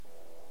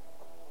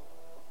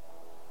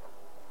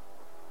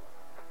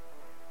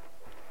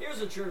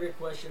here's a trivia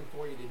question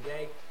for you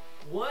today.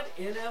 What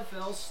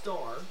NFL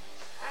star,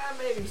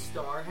 maybe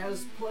star,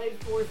 has played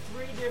for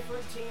 3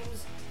 different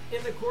teams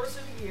in the course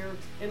of a year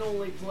and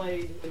only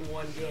played in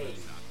 1 game?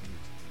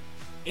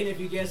 And if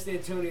you guessed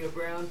Antonio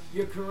Brown,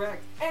 you're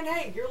correct. And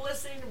hey, you're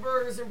listening to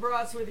Burgers and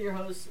Brats with your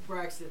hosts,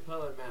 Braxton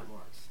Poe and Matt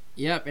Marks.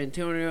 Yep,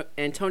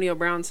 Antonio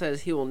Brown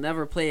says he will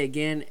never play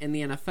again in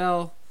the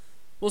NFL.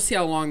 We'll see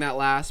how long that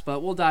lasts,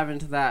 but we'll dive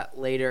into that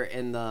later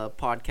in the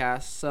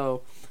podcast.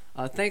 So,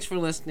 thanks for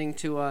listening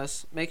to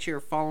us. Make sure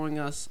you're following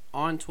us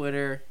on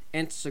Twitter,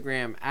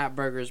 Instagram, at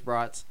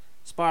BurgersBrats,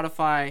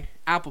 Spotify,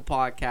 Apple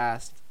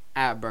Podcast,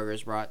 at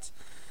BurgersBrats.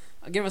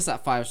 Give us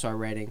that 5-star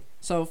rating.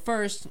 So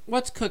first,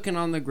 what's cooking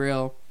on the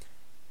grill?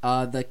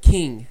 The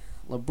King,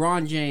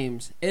 LeBron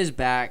James, is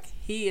back.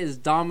 He is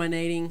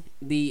dominating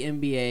the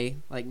NBA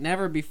like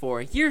never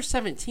before. Year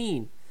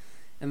 17,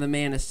 and the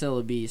man is still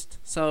a beast.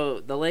 So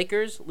the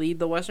Lakers lead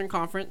the Western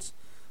Conference,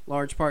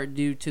 large part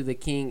due to the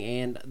King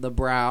and the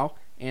Brow,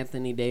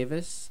 Anthony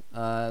Davis.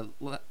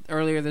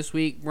 Earlier this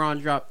week, Bron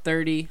dropped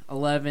 30,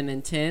 11,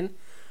 and 10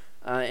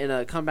 in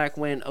a comeback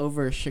win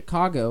over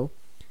Chicago.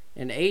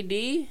 And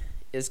AD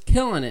is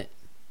killing it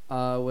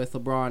with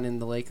LeBron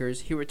and the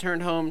Lakers. He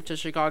returned home to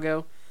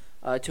Chicago,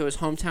 to his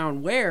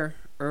hometown, where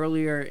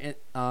earlier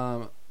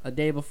a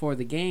day before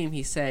the game,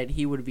 he said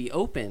he would be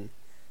open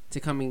to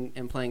coming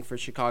and playing for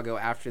Chicago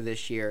after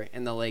this year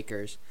and the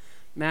Lakers.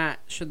 Matt,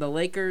 should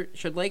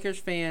Lakers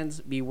fans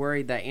be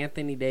worried that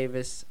Anthony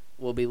Davis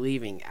will be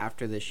leaving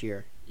after this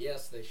year?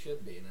 Yes, they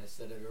should be, and I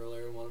said it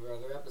earlier in one of our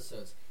other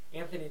episodes.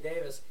 Anthony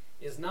Davis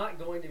is not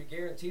going to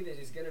guarantee that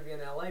he's going to be in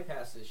LA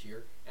past this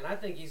year, and I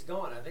think he's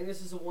gone. I think this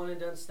is a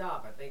one-and-done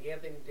stop. I think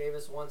Anthony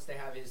Davis wants to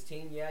have his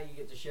team. Yeah, you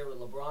get to share with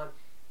LeBron,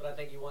 but I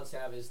think he wants to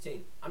have his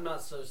team. I'm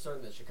not so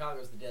certain that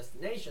Chicago's the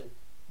destination,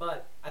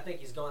 but I think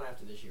he's gone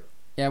after this year.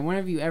 Yeah, when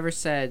have you ever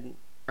said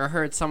or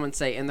heard someone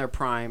say in their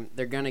prime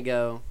they're going to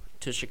go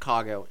to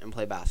Chicago and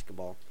play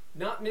basketball?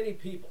 Not many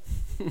people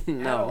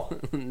No.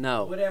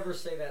 would ever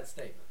say that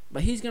statement.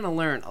 But he's going to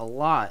learn a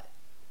lot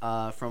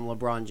from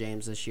LeBron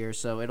James this year,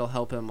 so it'll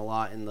help him a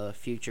lot in the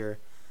future.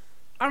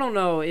 I don't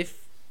know,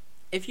 if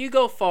you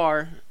go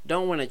far,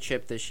 don't win a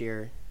chip this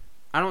year.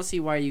 I don't see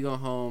why you go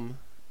home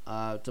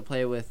to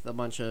play with a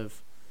bunch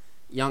of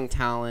young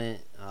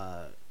talent,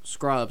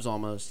 scrubs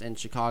almost, in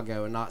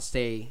Chicago, and not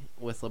stay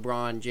with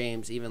LeBron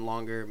James even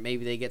longer.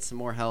 Maybe they get some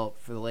more help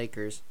for the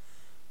Lakers.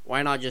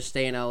 Why not just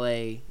stay in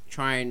LA,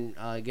 try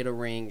and get a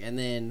ring, and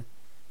then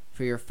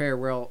for your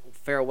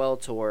farewell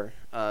tour,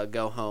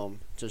 go home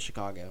to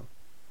Chicago?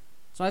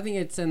 So I think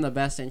it's in the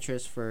best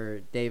interest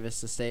for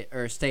Davis to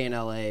stay in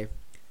LA.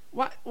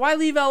 Why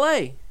leave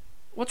LA?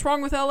 What's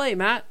wrong with LA,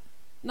 Matt?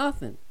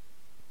 Nothing.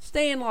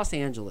 Stay in Los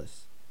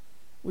Angeles.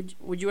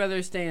 Would you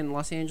rather stay in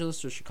Los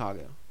Angeles or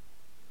Chicago?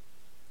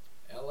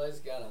 LA's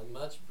got a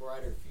much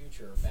brighter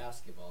future of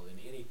basketball than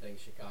anything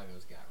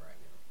Chicago's got right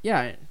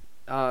now.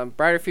 Yeah,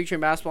 brighter future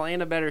in basketball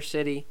and a better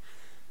city.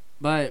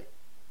 But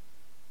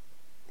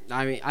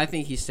I mean, I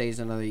think he stays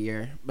another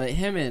year. But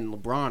him and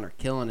LeBron are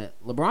killing it.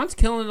 LeBron's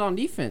killing it on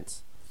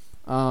defense.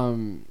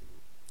 And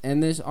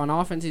this on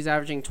offense, he's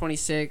averaging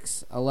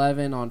 26,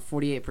 11 on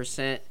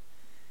 48%.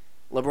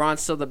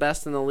 LeBron's still the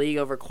best in the league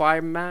over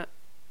Kawhi, Matt?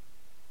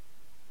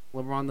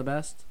 LeBron the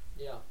best?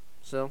 Yeah.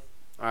 So,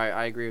 all right,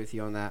 I agree with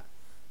you on that.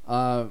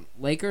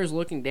 Lakers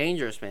looking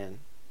dangerous, man.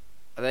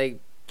 Are they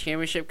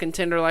championship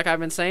contender like I've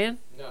been saying?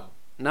 No.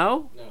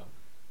 No? No.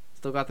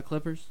 Still got the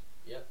Clippers?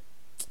 Yep.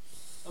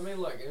 I mean,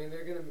 look. I mean,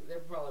 they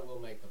probably will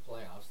make the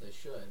playoffs. They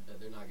should, but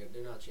they're not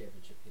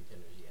championship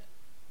contenders yet.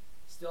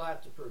 Still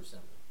have to prove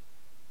something.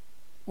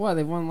 Well,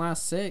 they've won the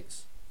last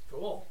 6.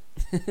 Cool.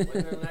 Win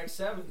the next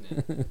 7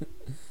 then.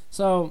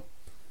 So,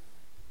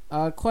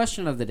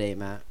 question of the day,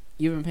 Matt.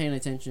 You've been paying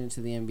attention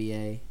to the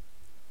NBA.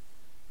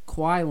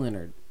 Kawhi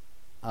Leonard,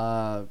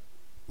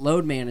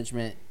 load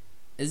management.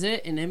 Is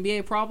it an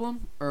NBA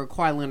problem or a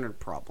Kawhi Leonard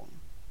problem?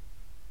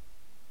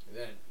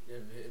 That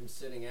him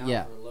sitting out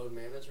Yeah. for load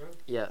management?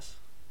 Yes.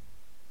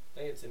 I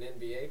think it's an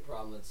NBA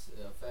problem that's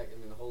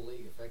affecting the whole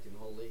league.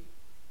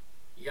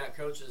 You got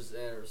coaches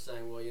that are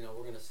saying, well,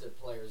 we're going to sit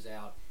players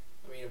out.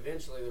 I mean,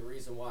 eventually the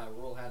reason why a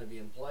rule had to be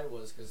in play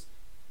was because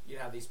you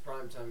have these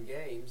primetime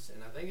games,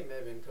 and I think it may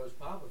have been Coach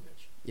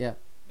Popovich. Yeah.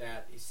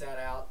 That he sat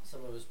out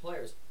some of his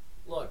players.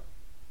 Look,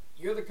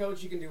 you're the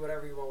coach. You can do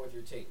whatever you want with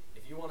your team.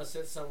 If you want to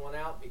sit someone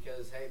out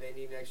because, hey, they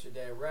need an extra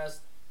day of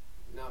rest,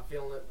 not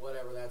feeling it,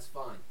 whatever, that's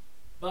fine.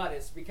 But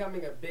it's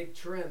becoming a big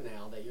trend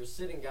now that you're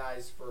sitting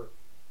guys for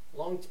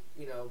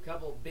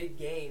couple of big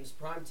games,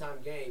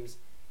 primetime games,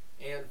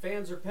 and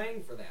fans are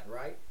paying for that,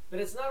 right? But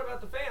it's not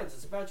about the fans.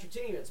 It's about your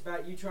team. It's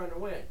about you trying to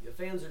win. The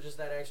fans are just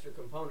that extra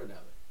component of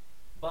it.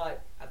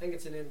 But I think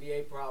it's an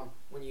NBA problem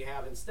when you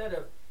have, instead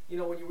of,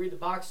 when you read the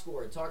box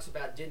score, it talks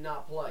about did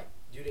not play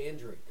due to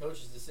injury,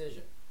 coach's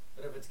decision.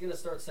 But if it's going to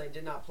start saying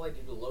did not play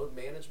due to load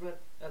management,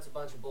 that's a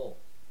bunch of bull.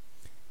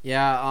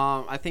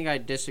 Yeah, I think I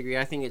disagree.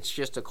 I think it's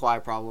just a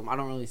Kawhi problem. I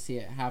don't really see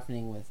it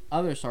happening with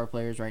other star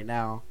players right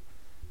now.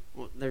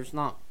 Well, there's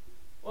not.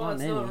 Well,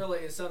 it's not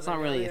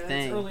really a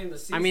thing. It's early in the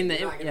season. I mean,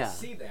 you're not going to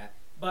see that.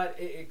 But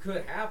it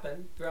could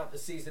happen throughout the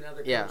season.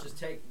 Other coaches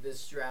take this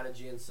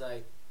strategy and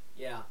say,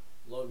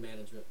 load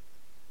management.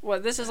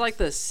 Well, this is like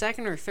the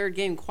second or third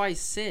game Kawhi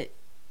sit,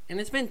 and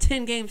it's been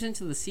 10 games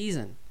into the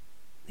season.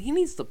 He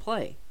needs to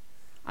play.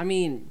 I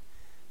mean,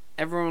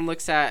 everyone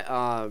looks at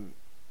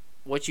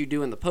what you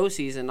do in the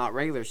postseason, not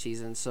regular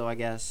season, so I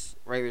guess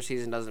regular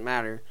season doesn't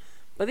matter.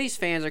 But these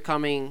fans are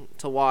coming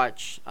to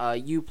watch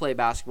you play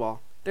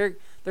basketball.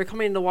 They're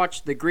coming to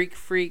watch the Greek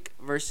Freak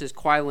versus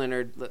Kawhi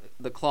Leonard,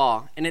 the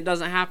Claw, and it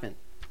doesn't happen.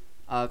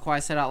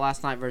 Kawhi sat out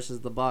last night versus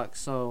the Bucks,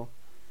 so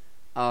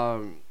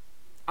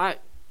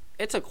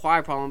it's a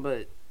Kawhi problem,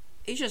 but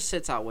he just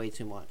sits out way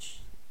too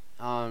much.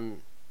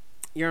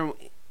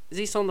 Is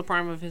he still in the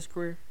prime of his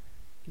career,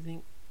 you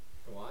think?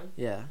 Kawhi?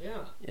 Yeah.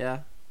 Yeah.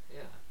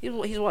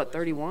 He's what,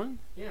 31?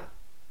 Yeah.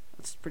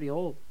 That's pretty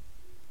old.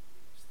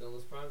 Still in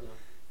his prime though.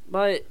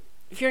 But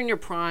if you're in your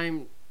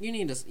prime, you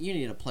need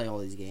to play all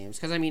these games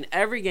because I mean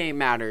every game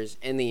matters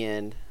in the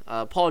end.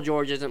 Paul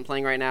George isn't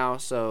playing right now,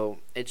 so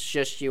it's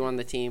just you on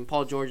the team.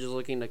 Paul George is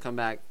looking to come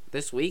back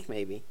this week,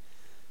 maybe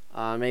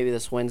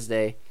this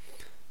Wednesday.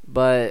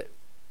 But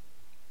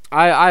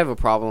I have a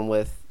problem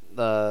with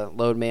the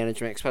load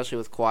management, especially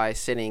with Kawhi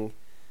sitting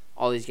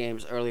all these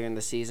games earlier in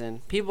the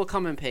season. People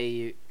come and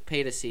pay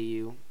to see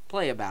you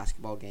play a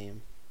basketball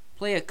game,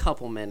 play a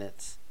couple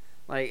minutes.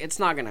 Like, it's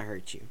not gonna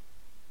hurt you.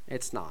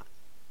 It's not.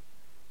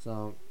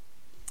 So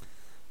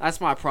that's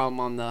my problem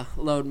on the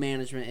load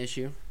management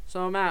issue.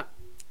 So Matt,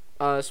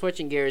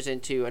 switching gears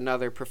into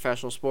another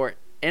professional sport,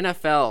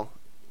 NFL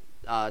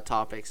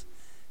topics.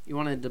 You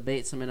want to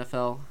debate some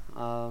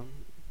NFL?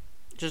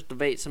 Just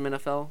debate some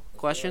NFL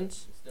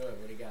questions. Let's do it.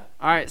 What do you got?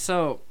 All right.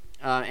 So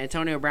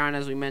Antonio Brown,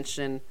 as we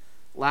mentioned,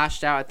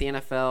 lashed out at the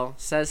NFL.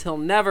 Says he'll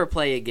never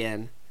play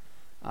again.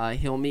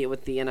 He'll meet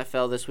with the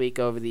NFL this week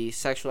over the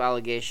sexual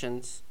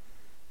allegations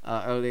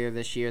earlier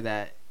this year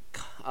that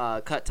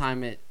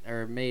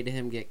made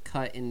him get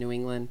cut in New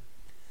England.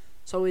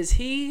 So is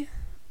he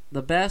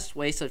the best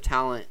waste of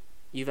talent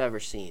you've ever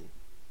seen?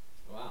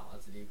 Wow,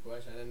 that's a deep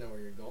question. I didn't know where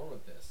you're going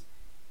with this.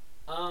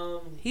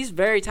 He's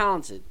very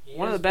talented.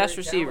 One of the best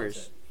receivers.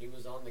 Talented. He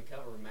was on the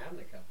cover of Madden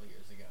a couple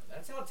years ago.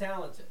 That's how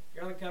talented. If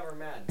you're on the cover of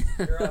Madden,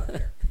 you're up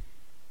there.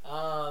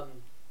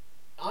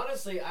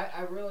 Honestly,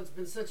 I really, it's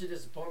been such a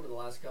disappointment the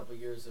last couple of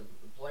years of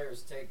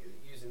players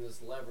using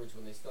this leverage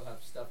when they still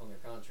have stuff on their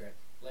contract.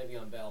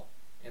 Le'Veon Bell.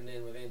 And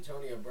then with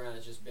Antonio Brown,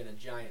 it's just been a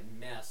giant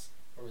mess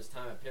from his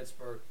time at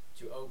Pittsburgh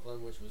to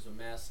Oakland, which was a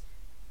mess,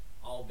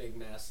 all big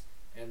mess,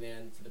 and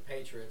then to the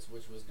Patriots,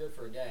 which was good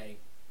for a day,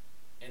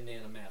 and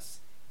then a mess,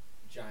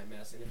 giant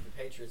mess. And if the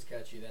Patriots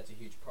cut you, that's a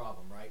huge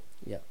problem, right?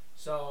 Yeah.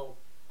 So,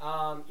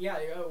 a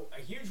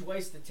huge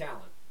waste of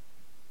talent.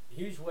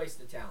 Huge waste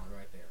of talent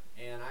right there.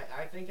 And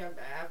I think I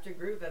have to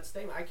agree with that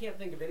statement. I can't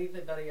think of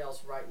anybody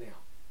else right now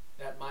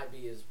that might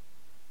be as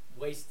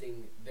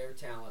wasting their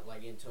talent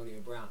like Antonio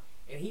Brown.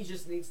 And he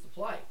just needs to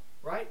play,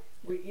 right?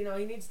 He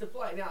needs to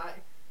play. Now,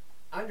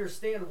 I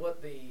understand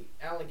what the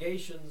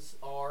allegations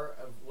are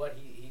of what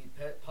he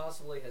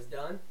possibly has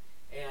done.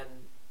 And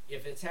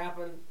if it's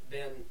happened,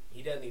 then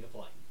he doesn't need to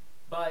play.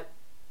 But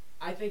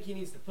I think he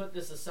needs to put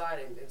this aside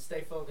and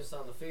stay focused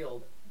on the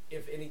field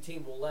if any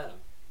team will let him.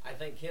 I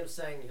think him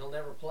saying he'll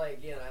never play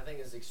again, I think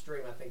is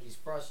extreme. I think he's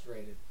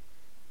frustrated.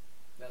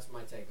 That's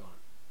my take on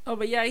it. Oh,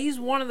 but yeah, he's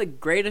one of the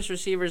greatest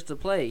receivers to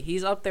play.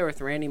 He's up there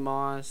with Randy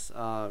Moss,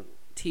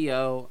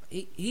 T.O.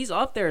 He's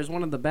up there as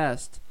one of the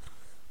best.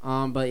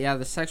 But yeah,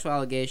 the sexual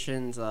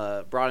allegations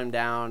brought him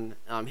down.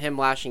 Him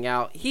lashing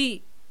out.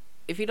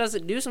 If he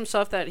doesn't do some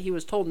stuff that he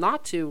was told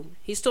not to,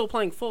 he's still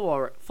playing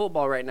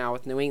football right now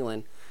with New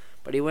England.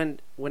 But he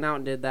went out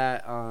and did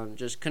that.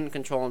 Just couldn't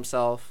control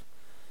himself.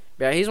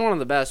 But yeah, he's one of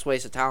the best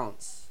waste of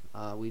talents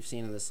we've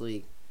seen in this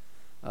league.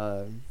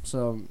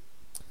 So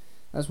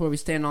that's where we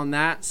stand on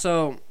that.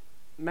 So,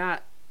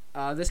 Matt,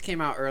 this came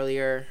out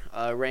earlier,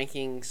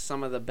 ranking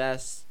some of the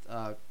best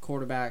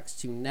quarterbacks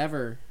to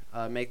never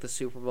make the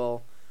Super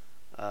Bowl.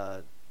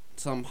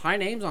 Some high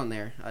names on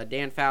there.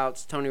 Dan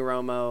Fouts, Tony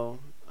Romo,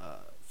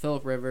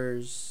 Phillip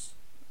Rivers,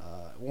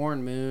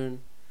 Warren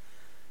Moon.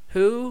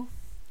 Who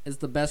is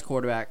the best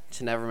quarterback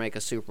to never make a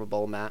Super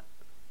Bowl, Matt?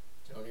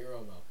 Tony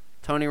Romo.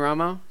 Tony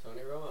Romo?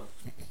 Tony Romo.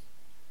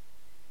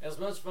 As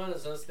much fun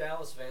as us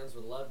Dallas fans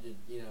would love to,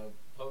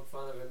 poke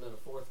fun of him in the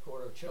fourth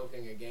quarter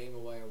choking a game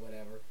away or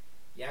whatever,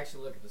 you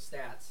actually look at the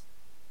stats.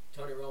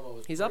 Tony Romo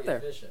was pretty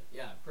efficient.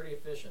 Yeah, pretty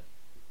efficient.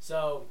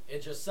 So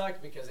it just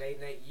sucked because 8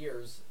 and 8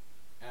 years,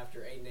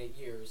 after 8 and 8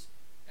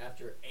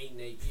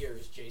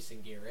 years,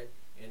 Jason Garrett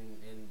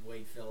and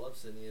Wade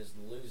Phillips and is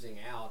losing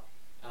out.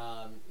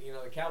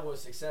 The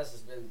Cowboys' success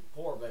has been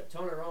poor, but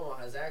Tony Romo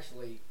has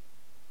actually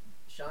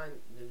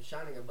been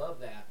shining above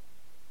that.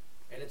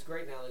 And it's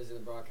great now that he's in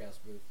the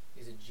broadcast booth.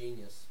 He's a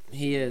genius.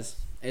 He is.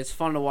 It's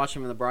fun to watch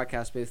him in the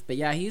broadcast booth. But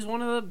yeah, he's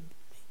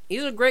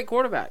a great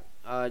quarterback.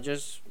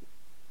 Just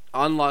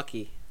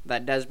unlucky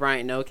that Dez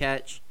Bryant no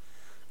catch.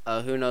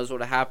 Who knows what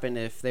would have happened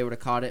if they would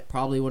have caught it.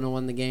 Probably wouldn't have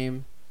won the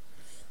game.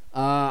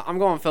 I'm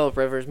going Phillip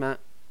Rivers, Matt.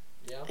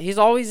 Yeah. He's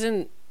always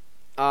in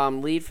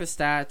Lead for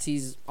stats.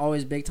 He's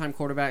always big-time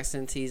quarterback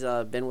since he's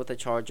been with the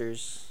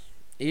Chargers.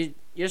 You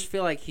just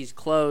feel like he's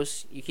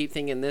close. You keep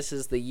thinking this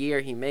is the year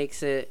he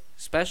makes it,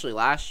 especially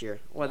last year.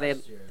 Well, they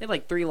had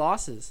like 3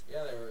 losses.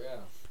 Yeah, they were,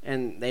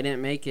 And they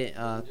didn't make it.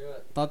 Didn't do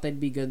it. Thought they'd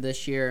be good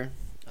this year,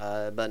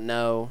 but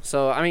no.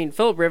 So, I mean,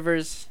 Phillip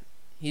Rivers,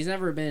 he's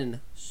never been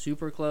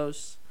super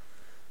close,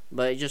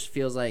 but it just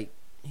feels like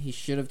he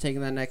should have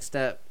taken that next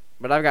step.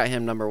 But I've got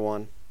him number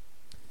 1.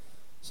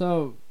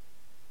 So,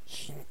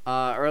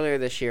 earlier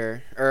this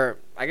year, or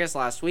I guess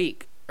last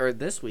week, or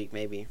this week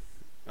maybe,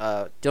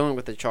 dealing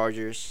with the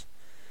Chargers,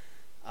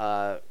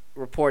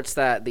 reports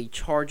that the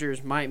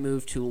Chargers might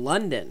move to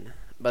London,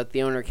 but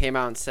the owner came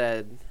out and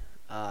said,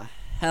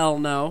 hell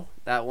no,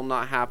 that will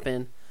not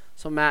happen.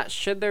 So, Matt,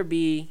 should there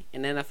be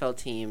an NFL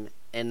team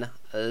in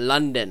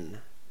London?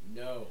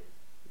 No.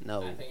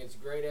 I think it's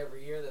great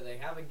every year that they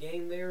have a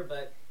game there,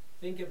 but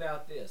think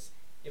about this.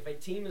 If a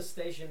team is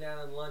stationed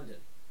down in London,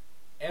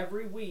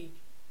 every week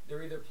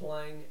they're either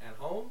playing at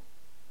home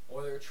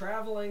or they're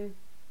traveling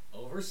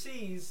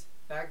overseas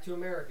back to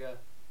America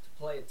to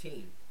play a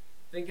team.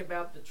 Think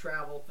about the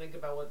travel. Think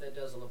about what that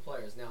does on the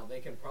players. Now, they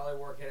can probably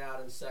work it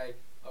out and say,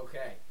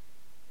 okay,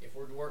 if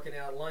we're working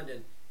out in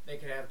London, they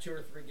could have 2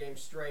 or 3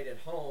 games straight at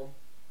home,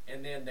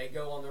 and then they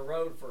go on the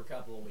road for a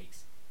couple of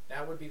weeks.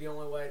 That would be the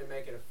only way to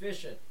make it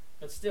efficient.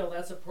 But still,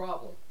 that's a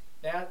problem.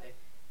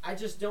 I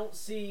just don't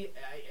see.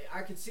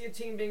 I could see a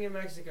team being in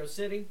Mexico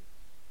City.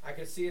 I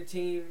could see a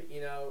team,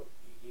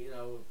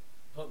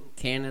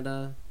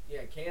 Canada.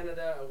 Yeah,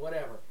 Canada or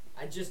whatever.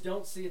 I just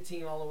don't see a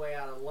team all the way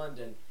out in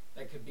London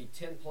that could be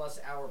 10-plus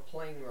hour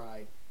plane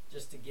ride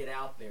just to get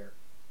out there.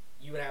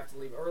 You would have to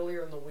leave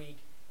earlier in the week,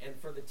 and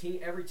for the team,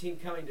 every team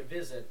coming to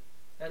visit,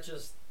 that's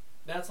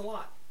a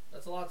lot.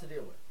 That's a lot to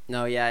deal with.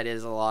 No, yeah, it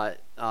is a lot.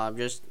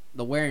 Just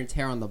the wear and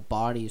tear on the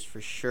bodies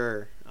for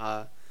sure.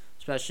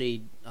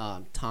 Especially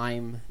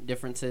time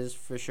differences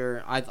for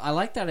sure. I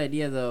like that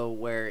idea though,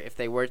 where if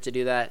they were to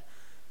do that,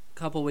 a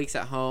couple weeks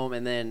at home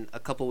and then a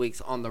couple weeks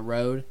on the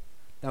road,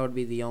 that would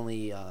be the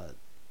only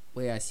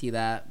way I see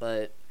that.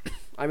 But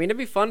I mean, it'd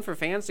be fun for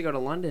fans to go to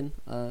London.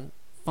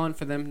 Fun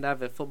for them to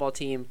have a football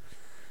team.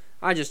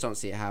 I just don't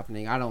see it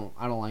happening. I don't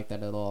like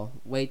that at all.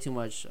 Way too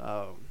much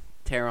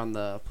tear on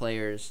the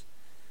players,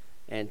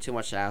 and too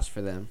much to ask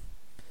for them.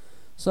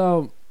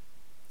 So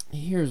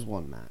here's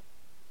one, Matt.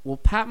 Will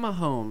Pat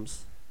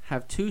Mahomes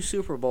have 2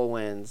 Super Bowl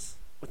wins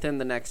within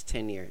the next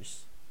 10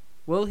 years?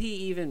 Will he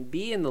even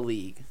be in the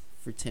league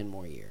for 10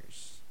 more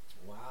years?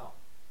 Wow.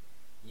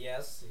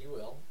 Yes, he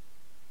will.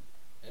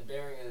 And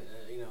bearing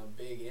a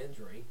big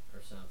injury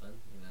or something,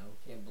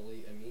 can't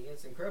believe. I mean,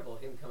 it's incredible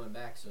him coming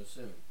back so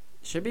soon.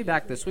 Should be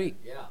back this week.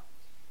 Yeah.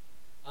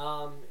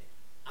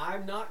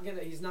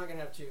 He's not gonna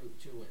have two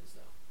wins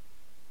though.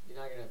 You're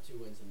not gonna have 2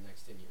 wins in the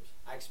next 10 years.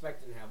 I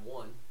expect him to have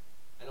 1.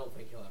 I don't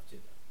think he'll have 2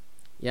 though.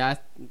 Yeah,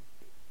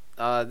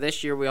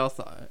 this year we all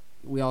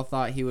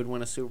thought he would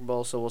win a Super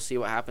Bowl, so we'll see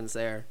what happens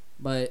there.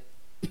 But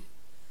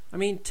I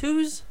mean,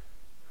 2's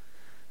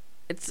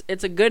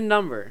it's a good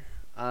number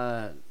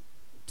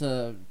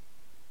to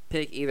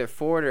pick either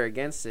for it or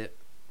against it.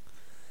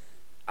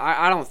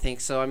 I don't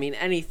think so. I mean,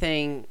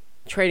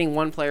 trading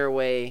one player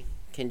away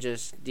can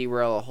just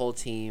derail a whole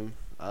team,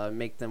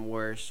 make them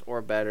worse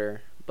or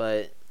better.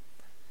 But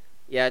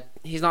yeah,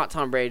 he's not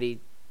Tom Brady.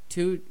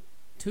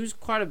 2's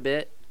quite a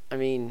bit. I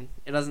mean,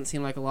 it doesn't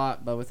seem like a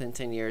lot, but within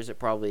 10 years, it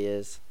probably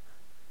is.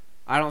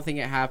 I don't think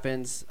it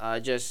happens.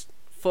 Just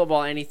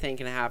football, anything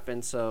can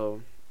happen,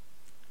 so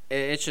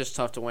it's just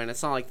tough to win.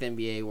 It's not like the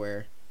NBA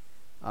where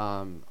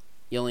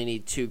you only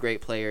need 2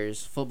 great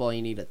players. Football,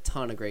 you need a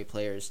ton of great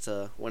players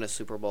to win a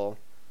Super Bowl.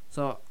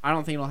 So I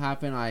don't think it'll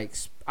happen.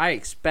 I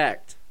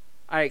expect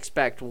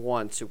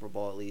 1 Super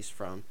Bowl at least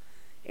from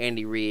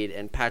Andy Reid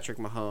and Patrick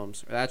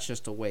Mahomes. That's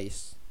just a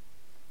waste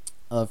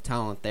of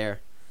talent there.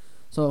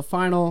 So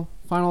final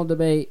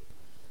debate.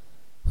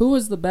 Who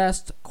was the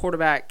best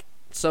quarterback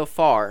so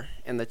far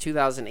in the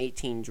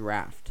 2018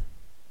 draft?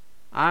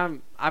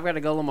 I've got to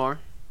go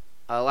Lamar.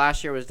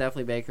 Last year was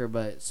definitely Baker,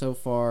 but so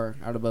far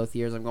out of both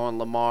years, I'm going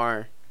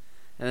Lamar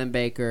and then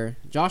Baker.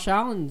 Josh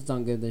Allen's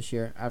done good this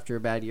year after a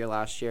bad year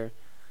last year.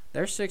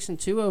 They're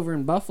 6-2 over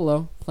in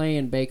Buffalo,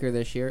 playing Baker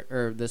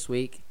this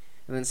week,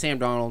 and then Sam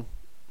Darnold.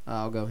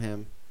 I'll go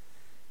him,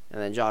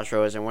 and then Josh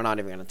Rosen. We're not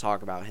even going to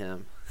talk about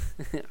him.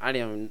 I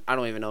don't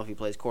even know if he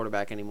plays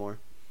quarterback anymore.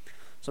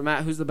 So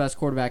Matt, who's the best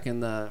quarterback from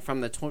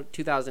the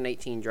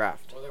 2018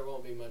 draft? Well, there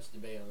won't be much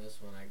debate on this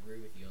one. I agree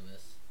with you on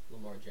this.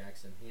 Lamar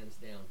Jackson, hands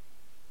down.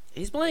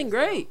 He's playing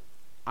great.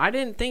 I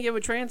didn't think it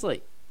would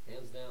translate.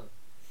 Hands down.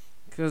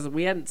 Because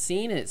we hadn't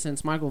seen it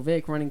since Michael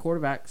Vick running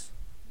quarterbacks.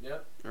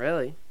 Yep.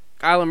 Really?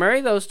 Kyler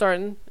Murray, though,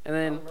 starting. And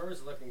then Kyler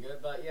Murray's looking good.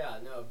 But, yeah,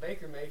 no,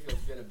 Baker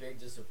Mayfield's been a big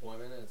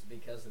disappointment, and it's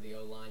because of the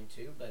O-line,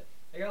 too. But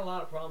they got a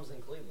lot of problems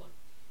in Cleveland.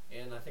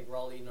 And I think we're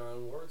all eating our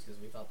own words because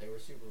we thought they were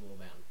Super Bowl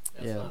bound.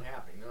 That's not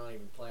happening. They're not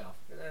even playoff.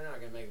 They're not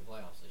going to make the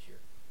playoffs this year.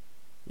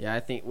 Yeah, I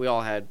think we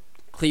all had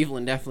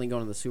Cleveland definitely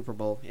going to the Super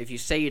Bowl. If you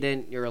say you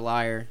didn't, you're a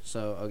liar.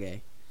 So,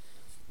 okay.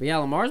 But, yeah,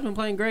 Lamar's been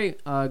playing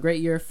great.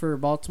 Great year for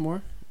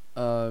Baltimore.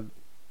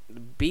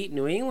 beat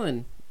New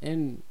England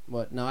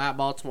at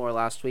Baltimore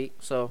last week.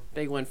 So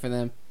big win for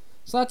them.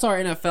 So that's our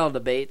NFL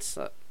debates.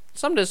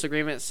 Some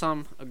disagreement,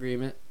 some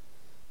agreement.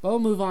 But we'll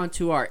move on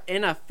to our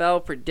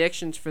NFL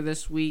predictions for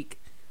this week.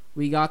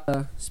 We got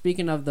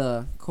speaking of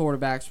the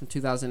quarterbacks from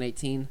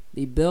 2018,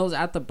 the Bills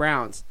at the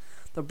Browns.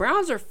 The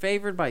Browns are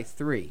favored by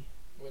 3.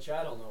 Which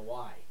I don't know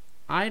why.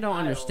 I don't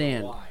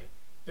understand. Don't know why.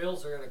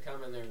 Bills are going to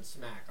come in there and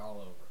smack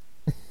all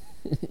over.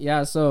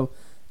 Yeah, so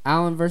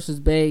Allen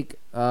versus Bake,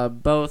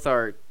 both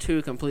are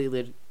two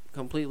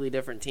completely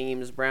different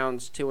teams.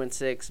 Browns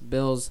 2-6,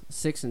 Bills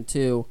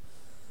 6-2.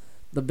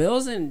 The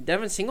Bills and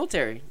Devin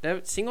Singletary.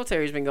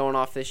 Singletary's been going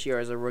off this year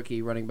as a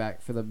rookie running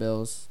back for the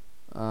Bills.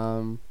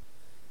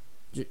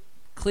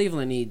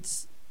 Cleveland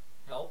needs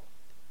help.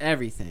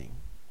 Everything.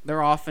 Their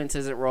offense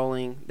isn't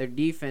rolling. Their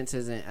defense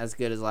isn't as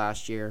good as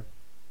last year.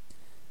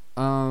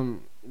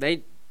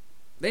 They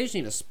just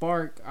need a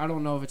spark. I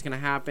don't know if it's gonna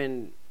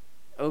happen.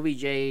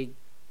 OBJ,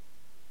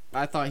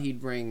 I thought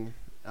he'd bring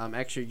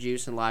extra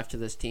juice and life to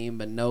this team,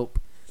 but nope,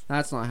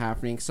 that's not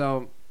happening.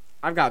 So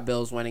I've got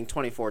Bills winning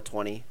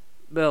 24-20.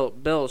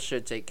 Bills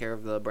should take care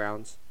of the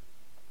Browns.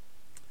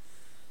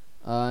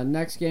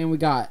 Next game we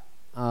got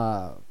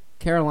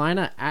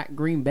Carolina at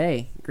Green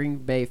Bay. Green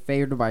Bay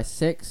favored by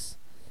 6.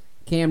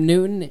 Cam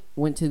Newton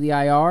went to the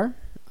IR.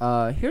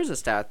 Here's a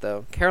stat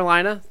though: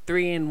 Carolina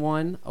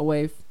 3-1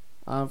 away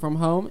from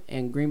home,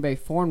 and Green Bay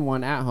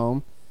 4-1 at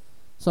home.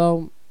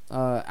 So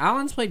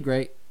Allen's played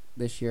great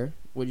this year.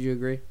 Would you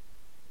agree?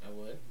 I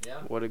would. Yeah.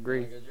 Would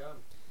agree. Good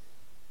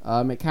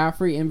job.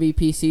 McCaffrey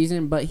MVP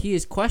season, but he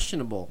is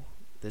questionable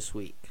this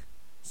week,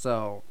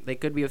 so they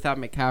could be without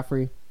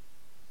McCaffrey.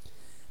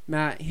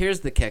 Matt, here's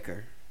the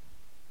kicker.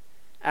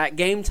 At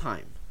game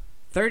time,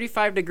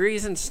 35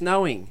 degrees and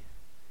snowing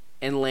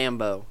in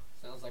Lambeau.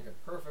 Sounds like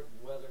a perfect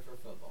weather for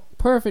football.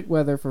 Perfect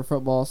weather for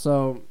football,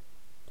 so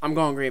I'm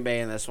going Green Bay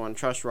in this one.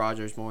 Trust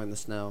Rodgers more in the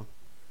snow,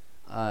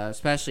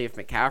 especially if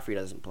McCaffrey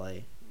doesn't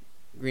play.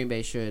 Green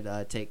Bay should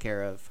take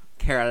care of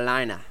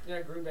Carolina.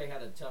 Yeah, Green Bay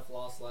had a tough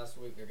loss last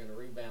week. They're going to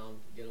rebound,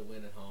 get a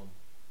win at home.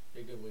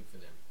 Be a good week for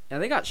them. Yeah,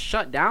 they got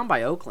shut down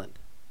by Oakland.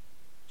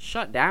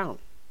 Shut down.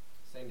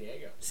 San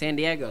Diego. San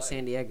Diego. Because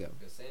San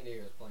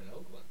Diego's playing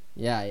Oakland.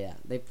 Yeah,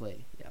 they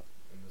play. Yeah.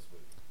 In this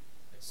week,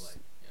 they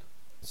play. Yeah.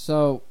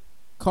 So,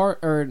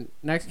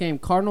 next game,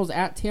 Cardinals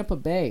at Tampa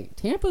Bay.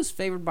 Tampa's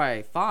favored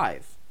by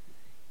 5,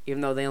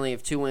 even though they only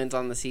have 2 wins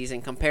on the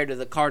season compared to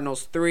the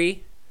Cardinals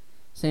 3.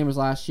 Same as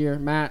last year.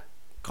 Matt,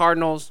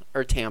 Cardinals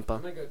or Tampa?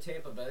 I'm going to go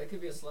Tampa, but it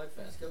could be a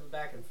slugfest. Could be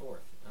back and forth.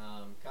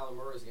 Kyler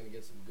Murray's going to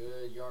get some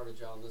good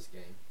yardage on this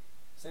game.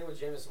 Same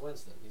with Jameis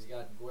Winston. He's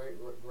got great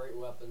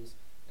weapons.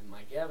 And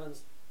Mike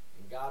Evans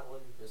and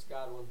Chris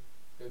Godwin.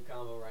 Good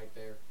combo right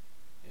there.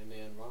 And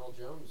then Ronald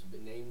Jones has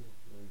been named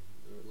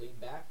the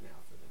lead back now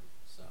for them.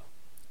 So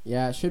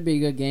yeah, it should be a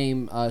good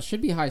game.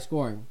 Should be high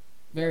scoring.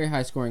 Very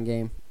high scoring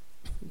game.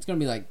 It's going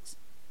to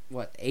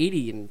be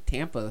 80 in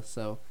Tampa,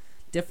 so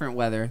different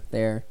weather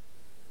there.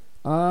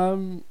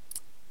 But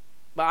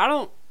I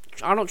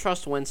don't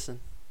trust Winston.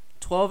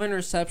 12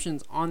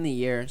 interceptions on the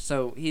year,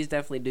 so he's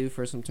definitely due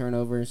for some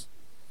turnovers.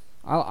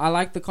 I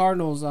like the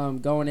Cardinals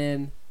going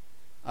in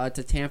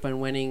to Tampa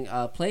and winning.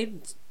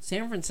 Played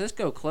San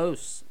Francisco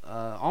close.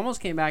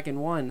 Almost came back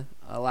and won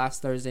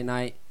last Thursday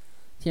night.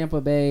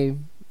 Tampa Bay,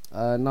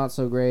 not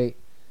so great.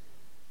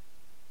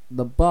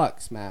 The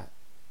Bucks, Matt,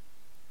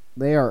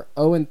 they are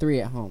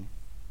 0-3 at home.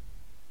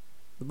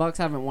 The Bucks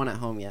haven't won at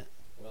home yet.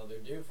 Well, they're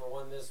due for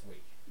one this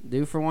week.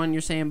 Due for one,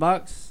 you're saying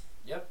Bucks?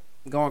 Yep.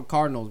 I'm going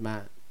Cardinals,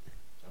 Matt.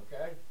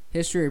 Okay.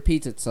 History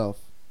repeats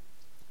itself.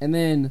 And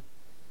then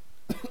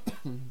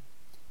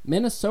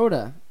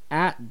Minnesota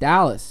at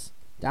Dallas.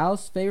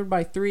 Dallas favored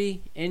by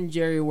 3 in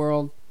Jerry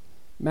World.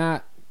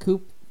 Matt,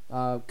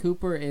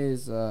 Cooper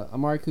is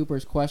Amari Cooper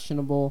is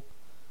questionable.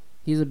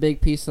 He's a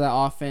big piece of that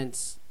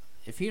offense.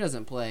 If he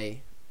doesn't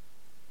play,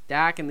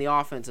 Dak and the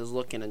offense is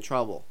looking in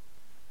trouble.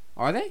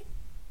 Are they?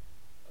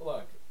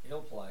 Look,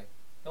 he'll play.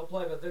 He'll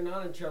play, but they're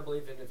not in trouble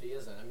even if he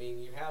isn't. I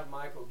mean, you have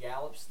Michael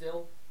Gallup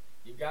still.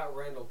 You've got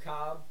Randall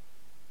Cobb.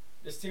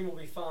 This team will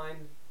be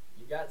fine.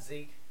 You've got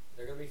Zeke.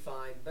 They're going to be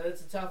fine. But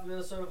it's a tough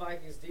Minnesota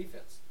Vikings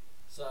defense.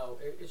 So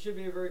it should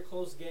be a very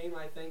close game,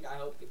 I think. I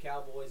hope the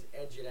Cowboys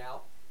edge it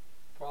out,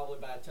 probably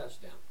by a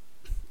touchdown.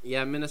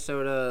 Yeah,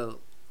 Minnesota,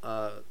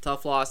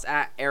 tough loss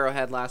at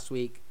Arrowhead last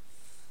week.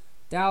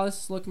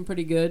 Dallas looking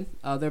pretty good.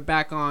 They're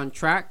back on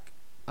track.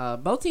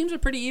 Both teams are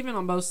pretty even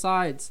on both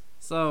sides.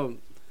 So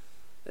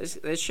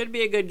this should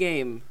be a good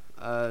game.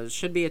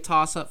 Should be a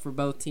toss-up for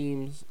both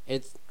teams.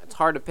 It's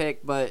hard to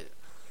pick, but,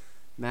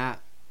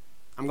 Matt,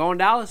 I'm going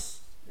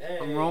Dallas. Hey,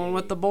 I'm rolling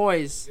with the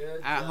boys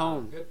at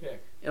home. Good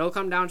pick. It'll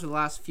come down to the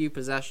last few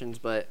possessions,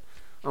 but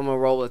I'm going to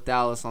roll with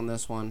Dallas on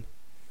this one.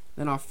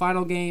 Then our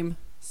final game,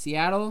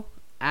 Seattle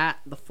at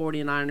the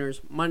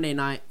 49ers, Monday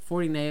night.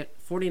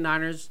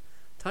 49ers,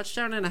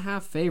 touchdown and a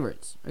half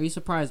favorites. Are you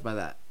surprised by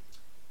that?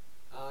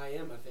 I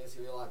am. I think it's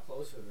going to be a lot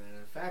closer than that.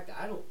 In fact,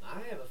 I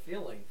have a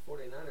feeling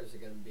 49ers are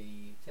going to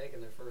be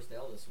taking their first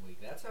L this week.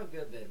 That's how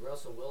good that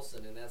Russell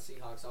Wilson and that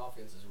Seahawks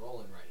offense is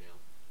rolling right now.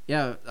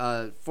 Yeah,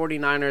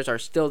 49ers are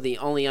still the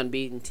only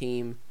unbeaten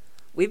team.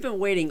 We've been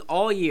waiting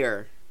all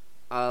year,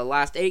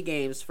 last 8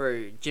 games,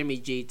 for Jimmy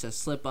G to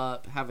slip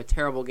up, have a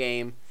terrible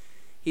game.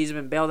 He's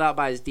been bailed out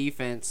by his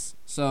defense.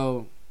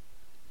 So,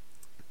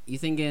 you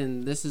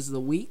thinking this is the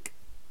week?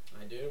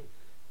 I do.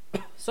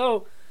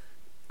 So,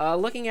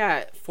 looking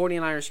at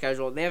 49ers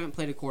schedule, they haven't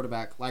played a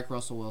quarterback like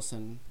Russell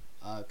Wilson.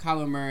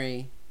 Kyler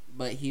Murray,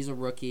 but he's a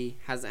rookie,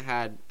 hasn't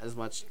had as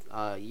much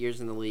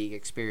years in the league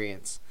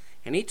experience.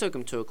 And he took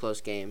him to a close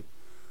game.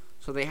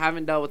 So they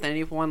haven't dealt with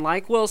anyone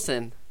like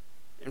Wilson.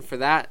 And for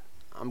that,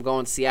 I'm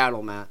going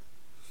Seattle, Matt.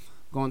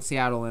 Going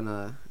Seattle in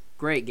a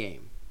great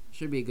game.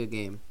 Should be a good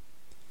game.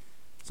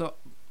 So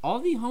all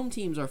the home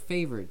teams are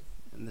favored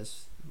in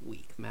this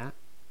week, Matt.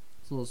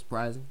 It's a little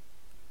surprising.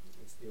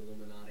 It's the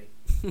Illuminati.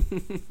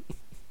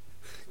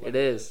 It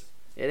is.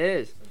 It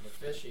is.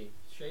 Something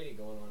shady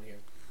going on here.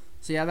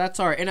 So yeah, that's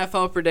our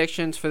NFL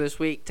predictions for this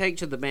week. Take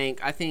to the bank.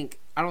 I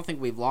don't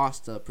think we've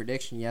lost a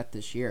prediction yet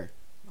this year.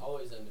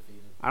 Always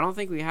undefeated. I don't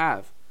think we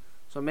have.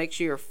 So make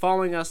sure you're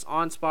following us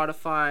on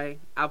Spotify,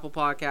 Apple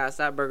Podcasts,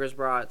 at Burgers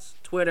Brats,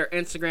 Twitter,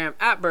 Instagram,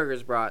 at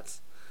Burgers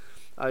Brats.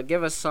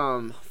 Give us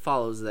some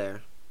follows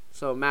there.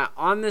 So Matt,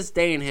 on this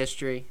day in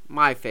history,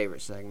 my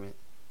favorite segment.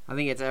 I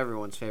think it's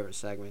everyone's favorite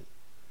segment.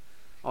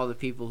 All the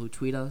people who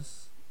tweet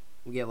us,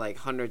 we get like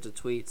hundreds of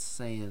tweets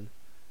saying,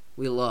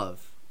 we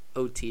love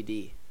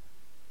OTD.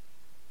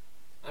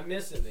 I'm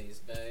missing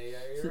these, but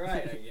you're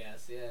right, I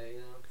guess. Yeah, you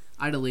know.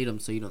 I delete them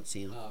so you don't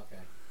see them. Oh,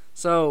 okay.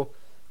 So,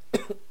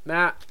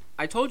 Matt,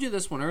 I told you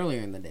this one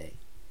earlier in the day.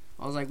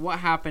 I was like, what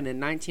happened in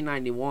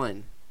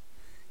 1991?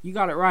 You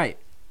got it right.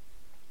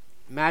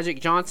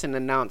 Magic Johnson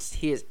announced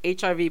he is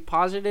HIV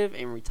positive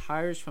and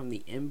retires from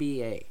the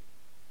NBA.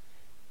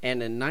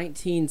 And in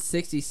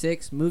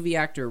 1966, movie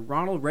actor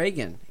Ronald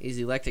Reagan is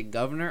elected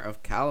governor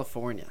of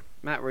California.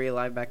 Matt, were you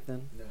alive back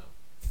then?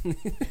 No.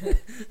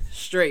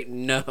 Straight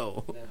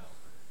no. No.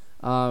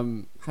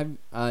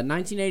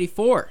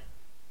 1984.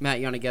 Matt,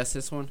 you want to guess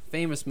this one?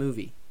 Famous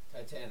movie.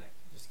 Titanic.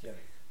 Just kidding.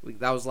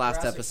 That was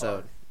last Jurassic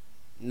episode. Park.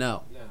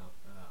 No. No.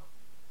 Oh.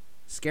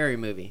 Scary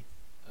movie.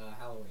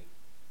 Halloween.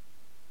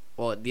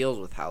 Well, it deals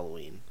with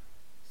Halloween.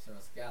 So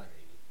it's gotta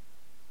be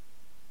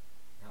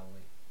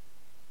Halloween.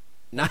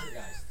 Not.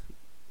 Poltergeist.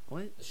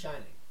 What? The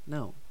Shining.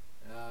 No.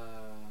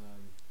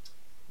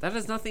 That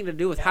has nothing to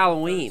do with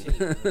Halloween.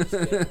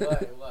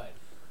 What?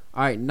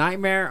 All right,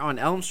 Nightmare on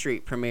Elm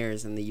Street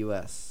premieres in the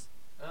U.S.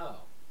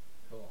 Oh,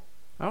 cool.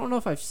 I don't know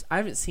if I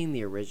haven't seen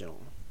the original.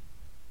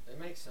 They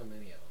make so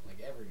many of them. Like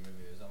every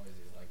movie, there's always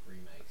these like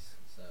remakes.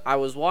 So. I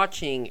was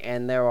watching,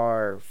 and there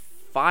are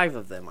 5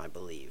 of them, I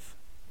believe.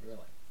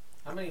 Really?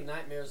 How many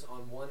Nightmares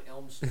on one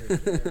Elm Street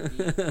can there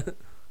be?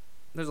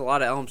 There's a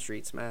lot of Elm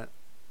Streets, Matt.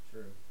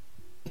 True.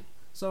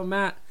 So,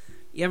 Matt,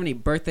 you have any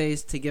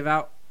birthdays to give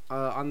out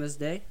on this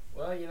day?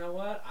 Well, you know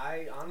what?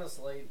 I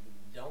honestly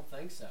don't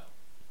think so.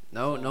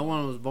 No, So, no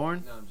one was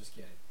born? No, I'm just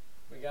kidding.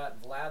 We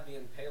got Vlad the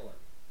Impaler.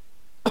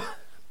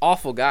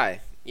 Awful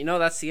guy. You know,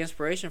 that's the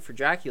inspiration for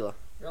Dracula.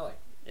 Really?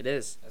 It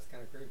is. That's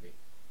kind of creepy.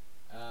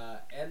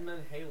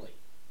 Edmund Haley.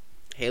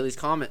 Halley's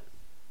Comet.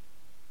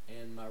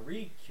 And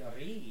Marie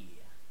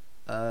Curie.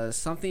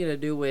 Something to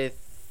do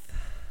with...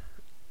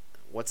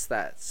 What's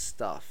that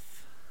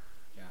stuff?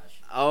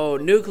 Gosh. Oh,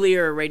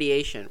 nuclear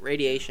radiation.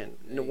 Radiation.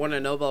 Won a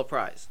Nobel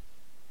Prize.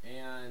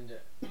 And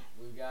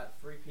we've got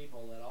 3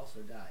 people that also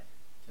died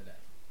today.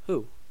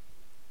 Who?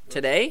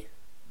 Today?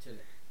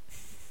 Today.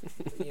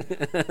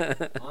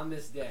 On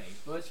this day,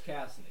 Butch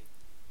Cassidy.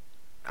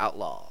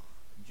 Outlaw.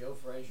 Joe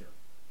Frazier.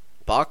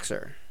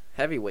 Boxer.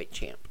 Heavyweight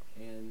champ.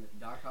 And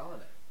Doc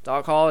Holliday.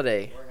 Doc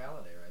Holliday. Or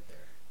Holliday right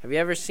there. Have you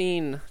ever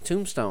seen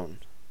Tombstone?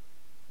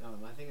 No,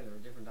 am I thinking of a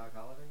different Doc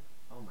Holliday?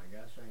 Oh my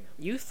gosh, I am.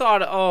 You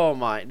thought, oh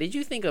my, did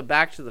you think of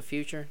Back to the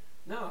Future?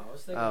 No, I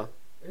was thinking,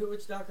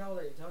 which Doc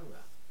Holliday are you talking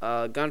about?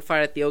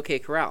 Gunfight at the OK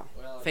Corral.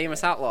 Well, okay.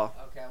 Famous outlaw.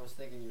 Okay, I was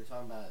thinking you were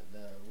talking about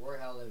the Roy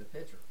Halladay, the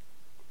pitcher.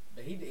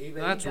 But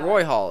That's he died.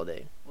 Roy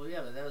Halladay. Well,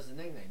 yeah, but that was the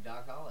nickname,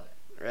 Doc Holliday.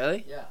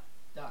 Really? Yeah,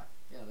 Doc.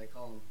 Yeah, they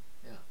call him,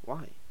 yeah.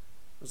 Why?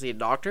 Was he a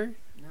doctor?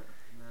 No.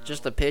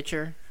 Just a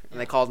pitcher? And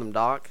they called him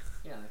Doc?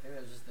 Yeah, I think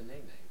that was just the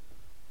nickname.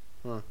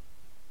 Huh.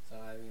 So,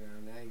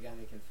 now you got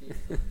me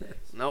confused on the days.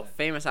 Nope, But,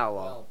 famous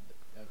outlaw. well,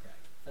 okay.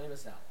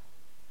 Famous outlaw.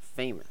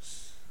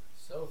 Famous.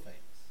 So famous.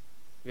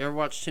 You ever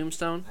watched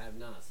Tombstone? I have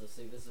not. So,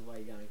 see, this is why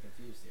you got me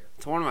confused here.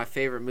 It's one of my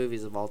favorite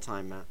movies of all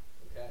time, Matt.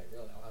 Okay,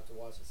 really. I'll have to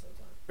watch it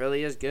sometime.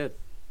 Really is good.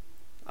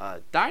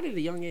 Died at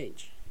a young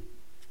age.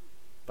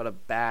 But a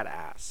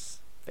badass.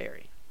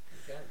 Very.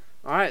 Okay.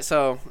 Alright,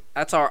 so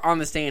that's our On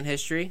This Day in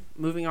History.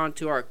 Moving on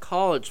to our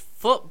college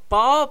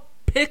football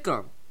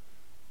pick'em.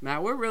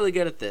 Matt, we're really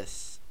good at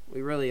this.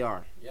 We really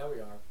are. Yeah, we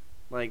are.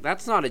 Like,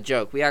 that's not a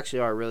joke. We actually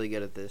are really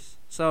good at this.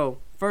 So,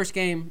 first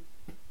game,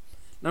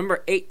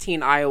 number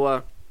 18,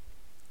 Iowa,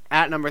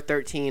 at number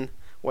 13,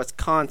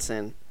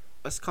 Wisconsin.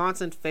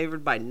 Wisconsin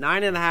favored by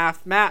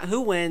 9.5. Matt,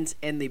 who wins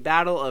in the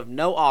battle of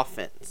no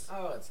offense?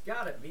 Oh, it's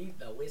got to be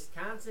the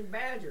Wisconsin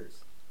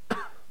Badgers.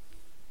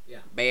 Yeah.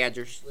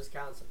 Badgers.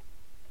 Wisconsin.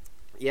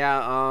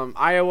 Yeah,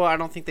 Iowa, I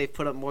don't think they've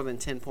put up more than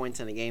 10 points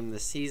in a game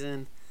this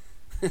season.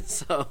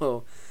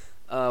 So,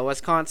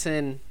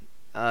 Wisconsin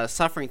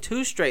suffering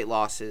 2 straight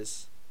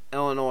losses.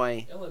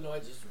 Illinois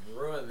just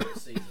ruined their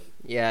season.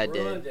 Yeah, it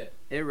ruined did. It.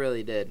 It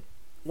really did.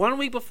 1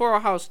 week before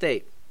Ohio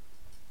State.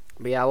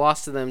 But yeah, I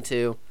lost to them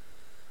too.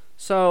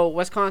 So,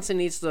 Wisconsin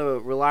needs to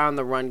rely on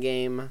the run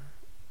game.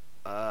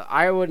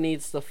 Iowa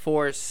needs to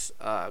force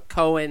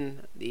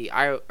Cohen, the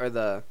Iowa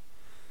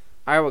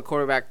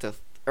quarterback,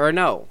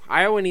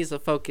 Iowa needs to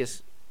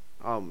focus.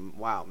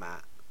 Wow,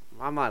 Matt.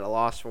 I'm at a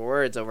loss for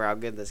words over how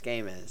good this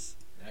game is.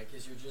 Yeah,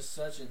 because you're just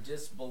such in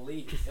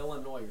disbelief.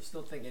 Illinois, you're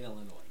still thinking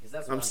Illinois.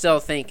 That's what I'm still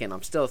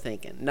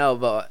thinking. No,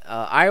 but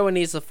Iowa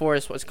needs to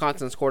force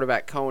Wisconsin's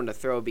quarterback Cohen to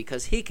throw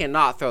because he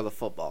cannot throw the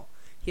football.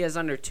 He has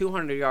under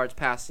 200 yards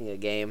passing a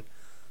game.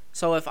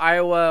 So if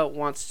Iowa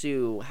wants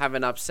to have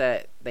an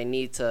upset, they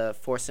need to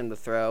force him to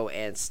throw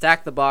and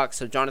stack the box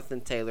so Jonathan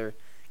Taylor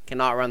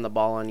cannot run the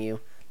ball on you.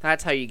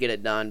 That's how you get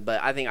it done.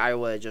 But I think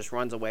Iowa just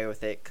runs away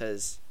with it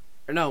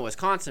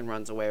Wisconsin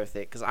runs away with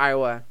it because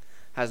Iowa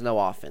has no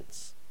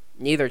offense.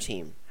 Neither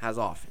team has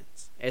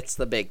offense. It's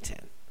the Big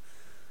Ten.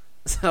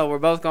 So we're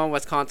both going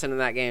Wisconsin in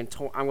that game.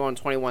 I'm going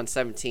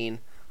 21-17.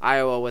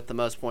 Iowa with the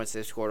most points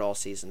they've scored all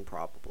season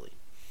probably.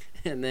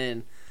 And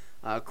then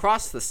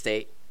across the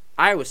state,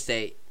 Iowa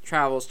State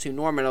travels to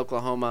Norman,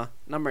 Oklahoma,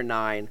 number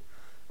 9,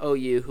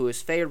 OU, who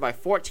is favored by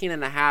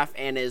 14.5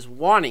 and is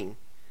wanting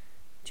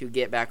to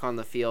get back on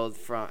the field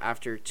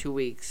after 2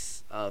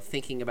 weeks of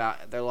thinking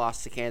about their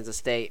loss to Kansas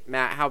State.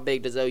 Matt, how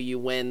big does OU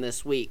win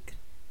this week?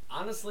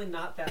 Honestly,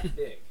 not that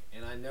big,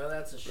 and I know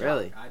that's a shock.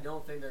 Really? I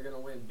don't think they're going to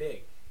win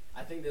big.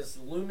 I think this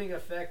looming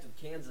effect of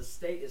Kansas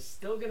State is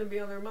still going to be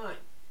on their mind,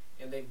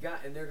 and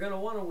they're going to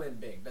want to win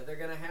big, but they're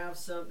going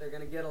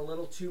to get a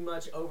little too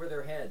much over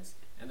their heads,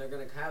 and they're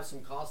going to have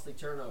some costly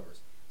turnovers.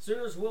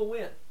 Sooners will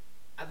win.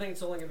 I think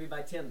it's only going to be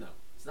by 10 though.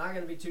 It's not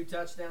going to be 2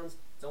 touchdowns.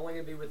 It's only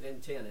going to be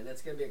within 10, and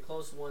it's going to be a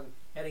close one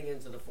heading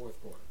into the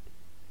fourth quarter.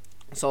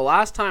 So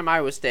last time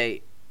Iowa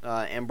State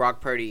and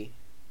Brock Purdy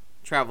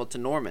traveled to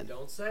Norman.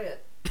 Don't say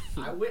it.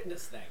 I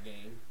witnessed that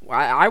game.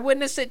 I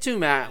witnessed it too,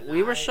 Matt.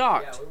 We were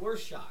shocked. Yeah, we were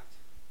shocked.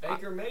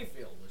 Baker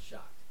Mayfield was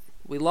shocked.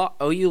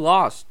 OU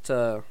lost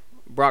to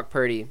Brock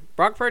Purdy.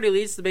 Brock Purdy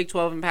leads the Big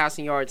 12 in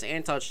passing yards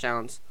and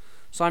touchdowns.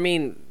 So, I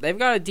mean, they've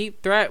got a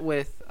deep threat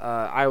with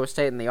Iowa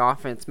State in the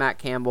offense, Matt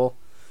Campbell.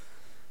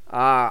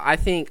 I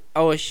think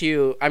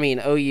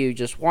OU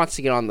just wants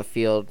to get on the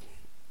field.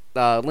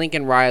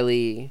 Lincoln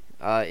Riley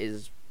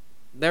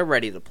they're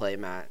ready to play,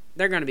 Matt.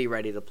 They're going to be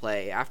ready to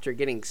play. After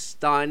getting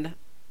stunned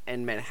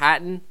in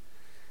Manhattan,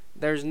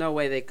 there's no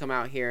way they come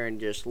out here and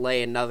just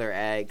lay another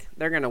egg.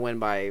 They're going to win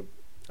by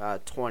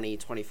 20,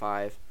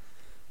 25.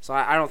 So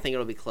I don't think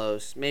it'll be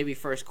close. Maybe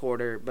first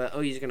quarter, but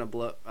OU's going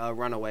to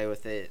run away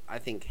with it, I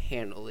think,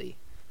 handily.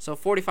 So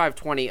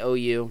 45-20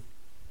 OU.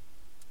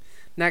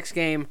 Next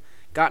game,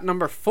 got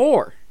number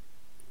 4,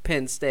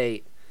 Penn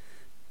State,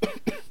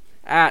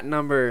 at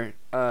number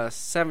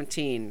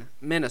 17,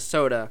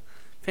 Minnesota.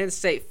 Penn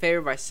State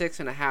favored by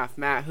 6.5.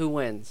 Matt, who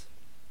wins?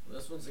 Well,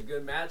 this one's a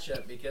good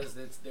matchup because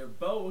they're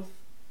both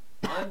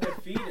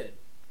undefeated,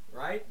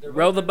 right?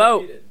 Row the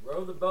boat.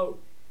 Row the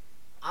boat.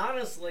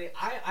 Honestly,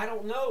 I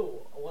don't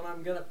know what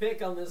I'm going to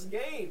pick on this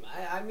game.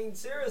 I mean,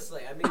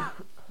 seriously. I mean,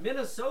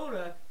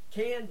 Minnesota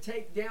can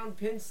take down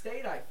Penn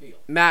State, I feel.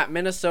 Matt,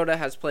 Minnesota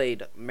has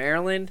played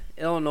Maryland,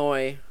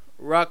 Illinois,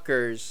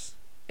 Rutgers,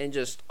 and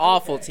just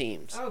awful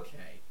teams.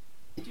 Okay.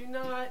 Do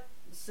not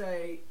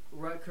say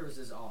Rutgers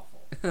is awful.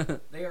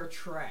 They are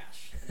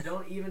trash.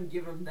 Don't even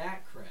give them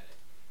that credit.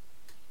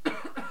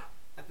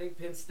 I think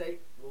Penn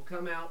State will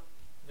come out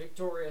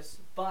victorious,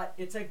 but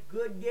it's a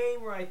good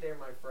game right there,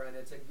 my friend.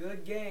 It's a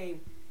good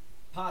game,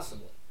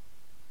 possibly.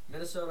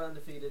 Minnesota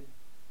undefeated.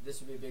 This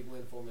would be a big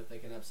win for them if they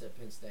can upset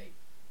Penn State.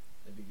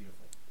 That'd be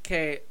beautiful.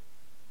 Okay,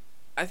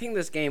 I think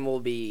this game will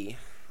be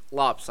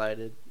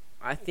lopsided.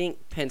 I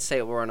think Penn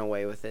State will run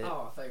away with it.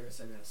 Oh, I thought you were going to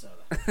say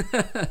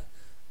Minnesota.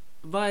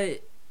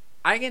 But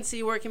I can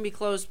see where it can be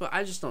close, but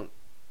I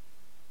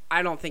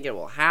don't think it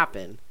will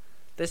happen.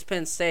 This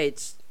Penn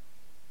State's,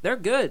 they're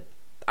good.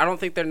 I don't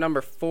think they're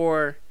number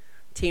 4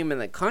 team in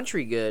the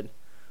country good,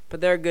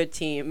 but they're a good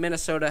team.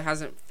 Minnesota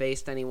hasn't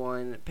faced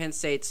anyone. Penn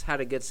State's had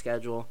a good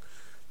schedule.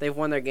 They've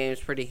won their games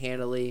pretty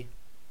handily.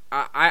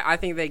 I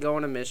think they go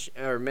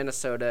into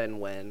Minnesota and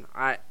win.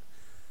 I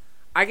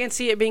can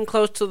see it being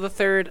close to the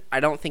third. I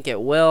don't think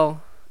it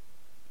will.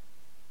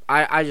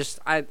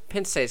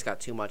 Penn State's got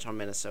too much on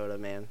Minnesota,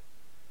 man.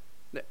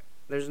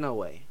 There's no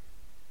way.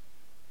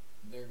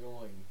 They're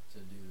going to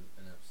do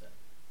an upset.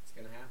 It's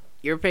going to happen.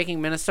 You're picking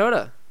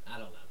Minnesota. I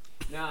don't know.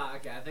 No,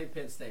 okay. I think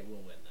Penn State will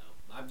win,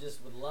 though. I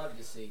just would love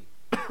to see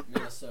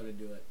Minnesota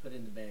do it. Put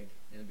in the bag,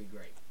 and it'd be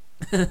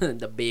great.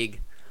 The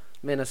big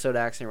Minnesota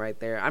accent right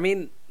there. I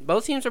mean,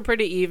 both teams are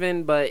pretty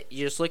even, but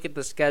you just look at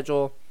the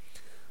schedule.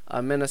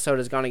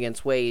 Minnesota's gone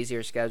against way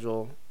easier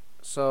schedule.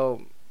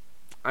 So,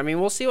 I mean,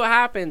 we'll see what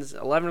happens.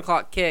 11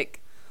 o'clock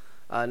kick.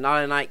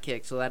 Not a night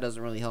kick, so that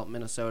doesn't really help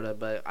Minnesota.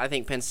 But I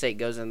think Penn State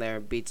goes in there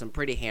and beats them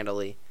pretty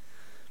handily.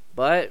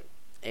 But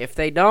if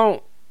they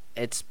don't,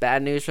 it's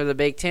bad news for the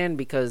Big Ten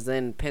because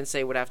then Penn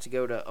State would have to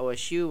go to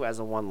OSU as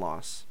a 1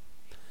 loss.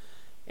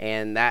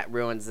 And that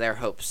ruins their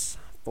hopes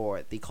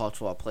for the college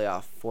football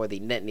playoff for the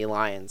Nittany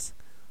Lions.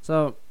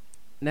 So,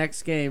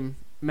 next game,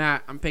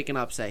 Matt, I'm picking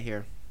upset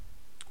here.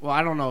 Well,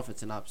 I don't know if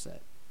it's an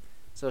upset.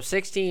 So,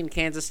 16,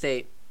 Kansas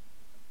State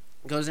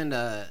goes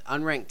into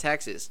unranked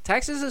Texas.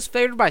 Texas is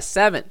favored by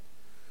 7.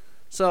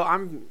 So,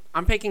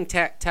 I'm picking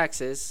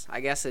Texas. I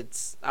guess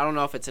I don't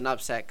know if it's an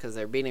upset because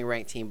they're beating a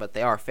ranked team, but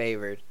they are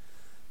favored.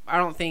 I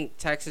don't think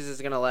Texas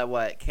is going to let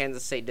what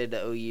Kansas State did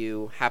to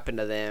OU happen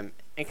to them.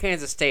 And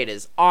Kansas State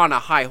is on a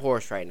high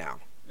horse right now.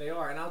 They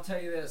are, and I'll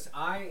tell you this.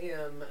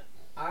 I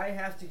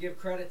have to give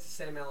credit to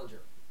Sam Ellinger.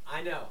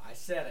 I know, I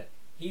said it.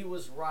 He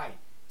was right.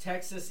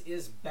 Texas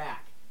is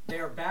back. They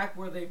are back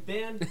where they've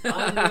been,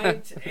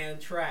 unranked and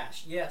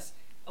trash. Yes.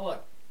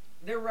 Look,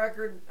 their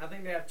record, I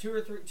think they have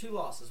 2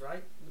 losses,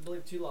 right? I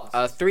believe 2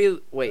 losses. 3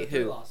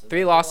 losses.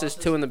 3 losses,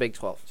 2 in the Big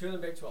 12. 2 in the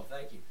Big 12,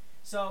 thank you.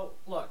 So,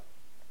 look,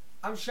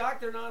 I'm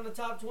shocked they're not in the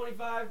top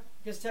 25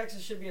 because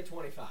Texas should be at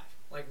 25,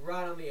 like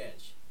right on the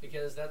edge,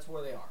 because that's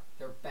where they are.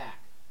 They're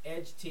back.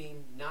 Edge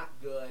team, not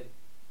good.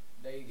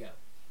 There you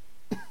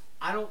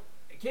go.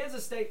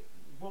 Kansas State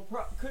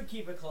could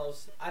keep it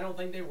close. I don't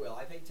think they will.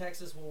 I think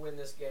Texas will win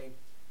this game.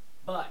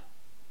 But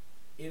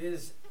it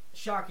is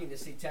shocking to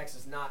see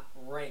Texas not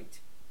ranked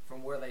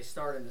from where they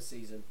started the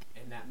season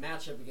and that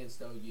matchup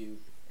against OU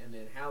and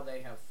then how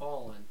they have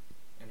fallen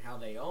and how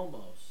they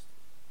almost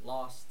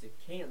lost to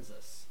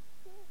Kansas.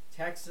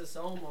 Texas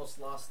almost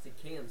lost to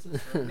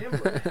Kansas. Remember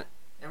that.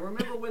 And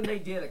remember when they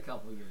did a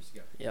couple years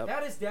ago. Yep.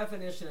 That is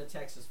definition of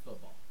Texas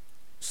football.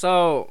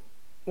 So,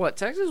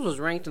 Texas was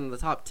ranked in the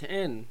top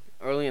 10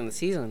 early in the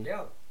season.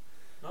 Yeah.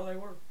 No, they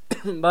were.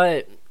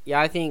 But, yeah,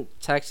 I think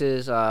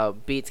Texas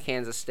beats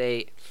Kansas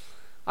State.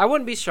 I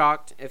wouldn't be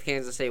shocked if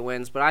Kansas State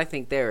wins, but I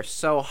think they're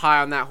so high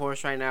on that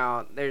horse right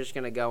now, they're just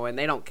going to go in.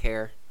 They don't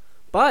care.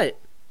 But,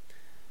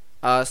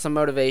 some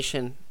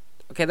motivation.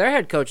 Okay, their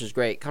head coach is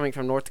great. Coming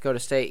from North Dakota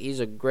State,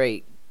 he's a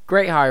great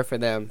hire for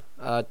them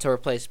to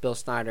replace Bill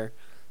Snyder.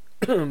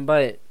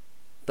 But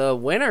the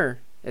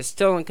winner is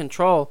still in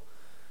control,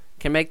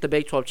 can make the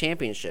Big 12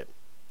 championship.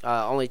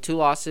 Only 2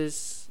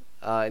 losses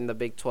in the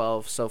Big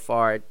 12 so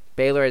far.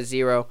 Baylor has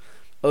 0.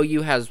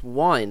 OU has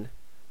 1.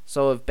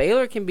 So if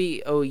Baylor can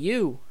beat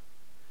OU,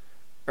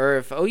 or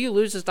if OU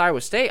loses to Iowa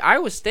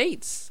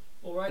State's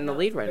in the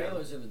lead right now.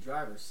 Baylor's in the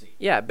driver's seat.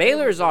 Yeah,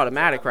 Baylor is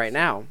automatic right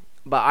now.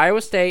 But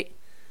Iowa State,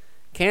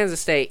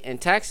 Kansas State, and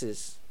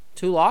Texas,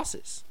 2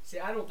 losses. See,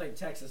 I don't think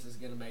Texas is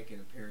going to make an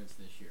appearance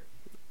this year.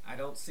 I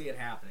don't see it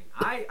happening.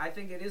 I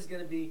think it is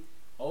going to be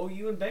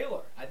OU and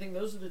Baylor. I think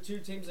those are the 2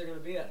 teams they're going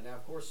to be at. Now,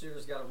 of course,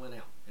 Sooners got to win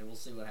out, and we'll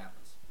see what happens.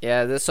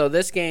 Yeah, so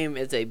this game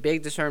is a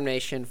big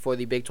determination for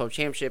the Big 12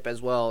 championship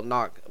as well,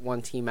 knock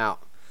one team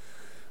out.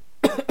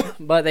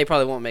 But they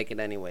probably won't make it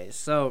anyways.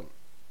 So,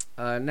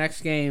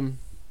 next game,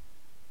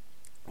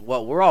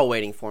 what we're all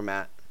waiting for,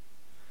 Matt.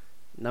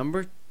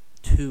 Number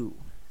 2,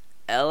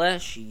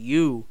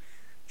 LSU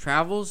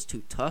travels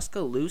to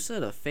Tuscaloosa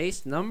to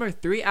face number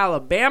 3,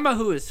 Alabama,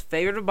 who is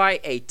favored by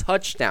a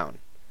touchdown.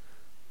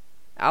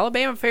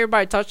 Alabama favored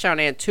by a touchdown,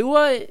 and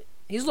Tua,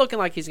 he's looking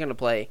like he's going to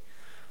play.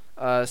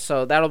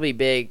 So that'll be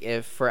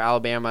big for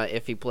Alabama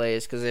if he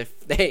plays, because if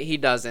he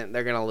doesn't,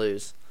 they're going to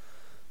lose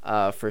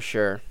for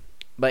sure.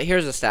 But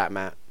here's a stat,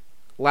 Matt.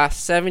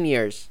 Last 7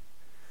 years,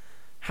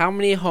 how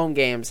many home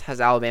games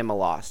has Alabama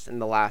lost in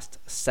the last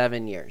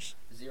 7 years?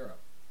 0.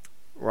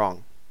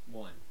 Wrong.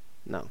 1.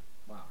 No.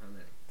 Wow, how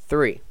many?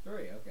 3. 3,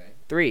 okay.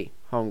 3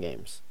 home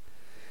games.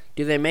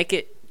 Do they make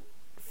it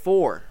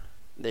 4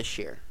 this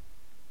year?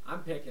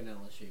 I'm picking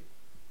LSU.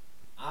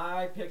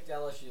 I picked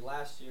LSU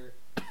last year,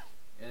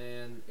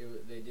 and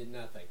they did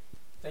nothing.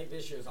 I think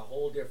this year is a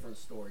whole different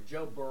story.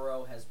 Joe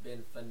Burrow has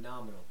been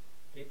phenomenal.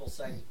 People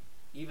say,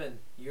 even,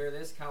 you hear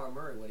this, Kyler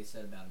Murray, what he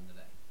said about him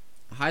today.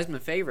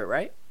 Heisman favorite,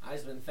 right?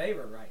 Heisman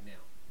favorite right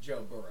now,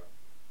 Joe Burrow.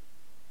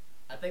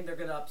 I think they're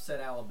going to upset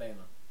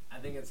Alabama. I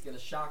think it's going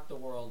to shock the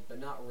world, but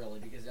not really,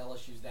 because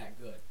LSU's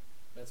that good.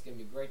 But it's going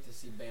to be great to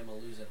see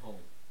Bama lose at home.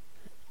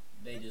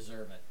 They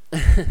deserve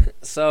it.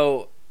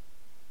 So,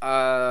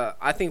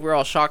 I think we're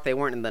all shocked they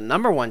weren't in the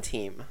number 1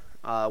 team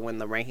when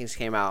the rankings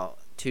came out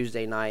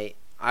Tuesday night.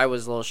 I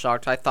was a little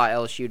shocked. I thought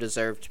LSU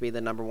deserved to be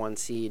the number 1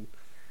 seed.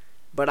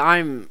 But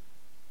I'm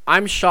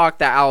shocked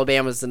that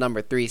Alabama's the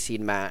number 3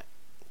 seed, Matt.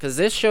 Because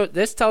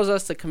this tells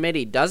us the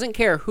committee doesn't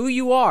care who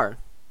you are.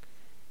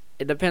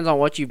 It depends on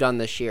what you've done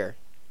this year.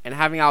 And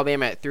having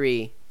Alabama at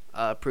 3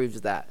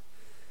 proves that.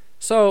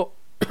 So,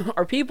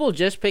 are people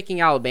just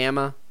picking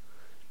Alabama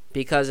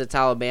because it's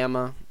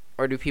Alabama?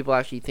 Or do people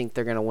actually think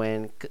they're going to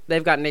win?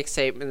 They've got Nick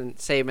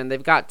Saban.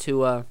 They've got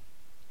Tua.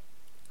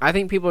 I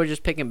think people are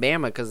just picking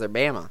Bama because they're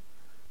Bama.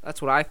 That's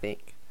what I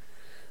think.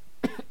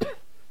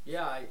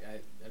 Yeah, I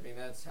mean,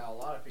 that's how a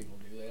lot of people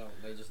do.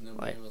 They just know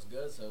Bama's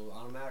good, so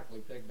automatically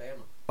pick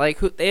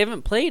Bama. They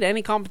haven't played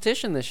any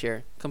competition this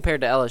year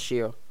compared to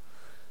LSU.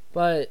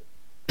 But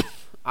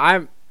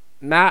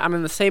Matt, I'm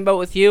in the same boat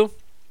with you.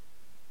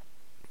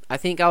 I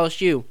think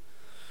LSU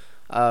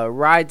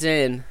rides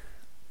in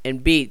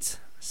and beats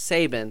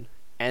Saban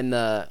and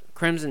the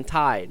Crimson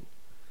Tide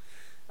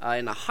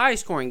in a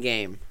high-scoring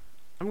game.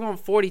 I'm going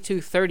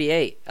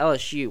 42-38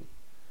 LSU.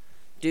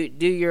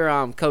 Do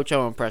your Coach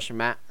O impression,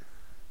 Matt.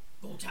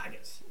 Go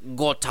Tigers.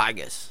 Go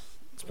Tigers.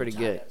 It's pretty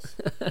good.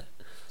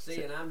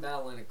 See, and I'm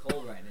battling a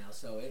cold right now,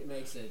 so it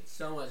makes it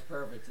so much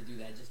perfect to do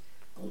that. Just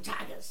go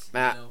Tigers.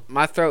 Matt,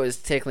 my throat is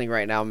tickling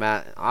right now,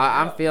 Matt.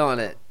 I'm feeling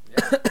it.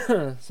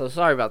 Yeah. So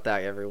sorry about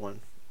that,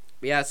 everyone.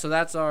 Yeah, so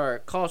that's our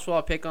college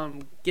football pick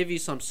 'em. Give you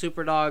some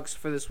super dogs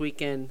for this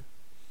weekend.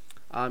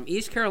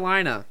 East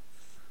Carolina,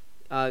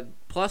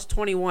 plus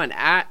 21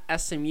 at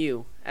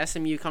SMU.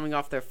 SMU coming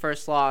off their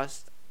first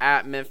loss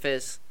at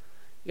Memphis.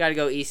 You got to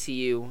go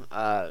ECU.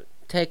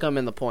 Take them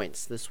in the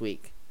points this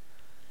week.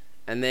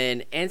 And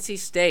then NC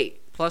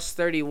State, plus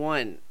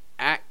 31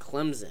 at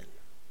Clemson.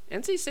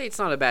 NC State's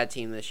not a bad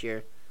team this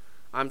year.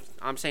 I'm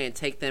saying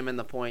take them in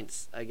the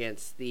points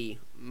against the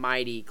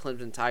mighty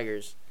Clemson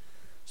Tigers.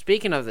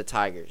 Speaking of the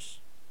Tigers,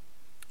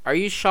 are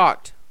you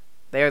shocked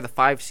they are the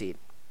 5 seed?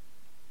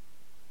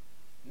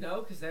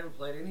 No, because they haven't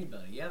played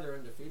anybody. Yeah, they're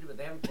undefeated, but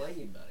they haven't played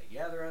anybody.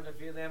 Yeah, they're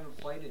undefeated, they haven't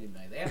played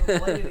anybody. They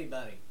haven't played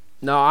anybody.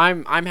 No,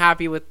 I'm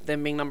happy with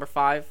them being number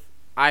 5.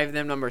 I have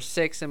them number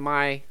 6 in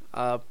my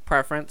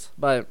preference,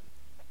 but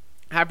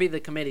happy the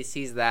committee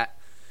sees that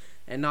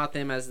and not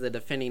them as the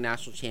defending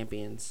national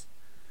champions.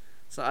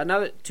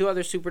 So two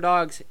other super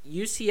dogs.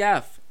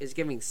 UCF is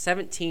giving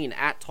 17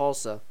 at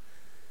Tulsa.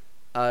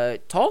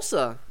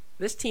 Tulsa,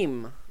 this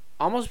team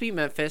almost beat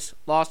Memphis,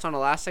 lost on a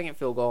last-second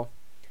field goal,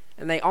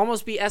 and they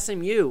almost beat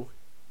SMU.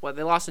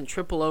 They lost in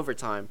triple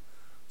overtime.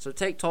 So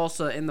take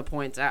Tulsa in the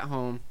points at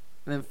home.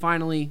 And then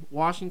finally,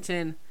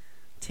 Washington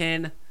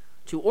 10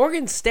 to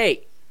Oregon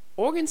State.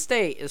 Oregon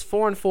State is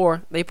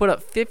 4-4. They put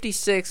up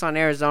 56 on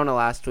Arizona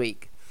last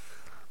week.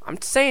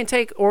 I'm saying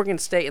take Oregon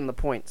State in the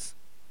points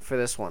for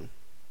this one.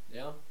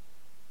 Yeah.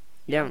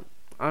 Yeah,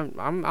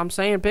 I'm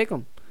saying pick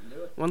them.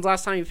 Do it. When's the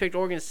last time you picked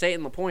Oregon State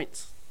in the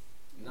points?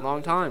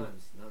 Long time.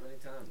 Not many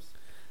times.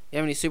 You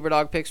have any super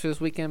dog picks for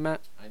this weekend,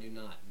 Matt? I do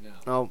not. No.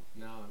 Oh.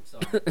 No, I'm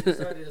sorry. I'm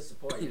sorry to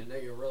disappoint you. I know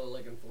you're really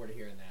looking forward to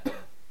hearing that.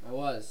 I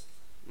was.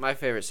 My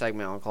favorite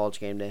segment on College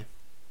Game Day.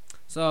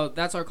 So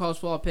that's our college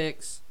football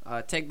picks.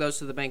 Take those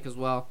to the bank as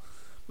well.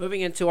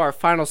 Moving into our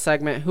final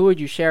segment, who would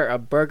you share a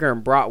burger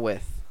and brat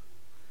with?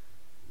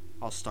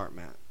 I'll start,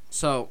 Matt.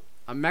 So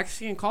a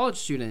Mexican college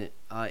student,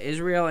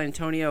 Israel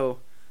Antonio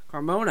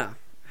Carmona,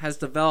 has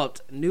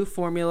developed a new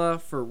formula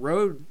for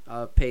road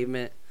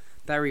pavement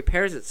that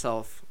repairs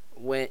itself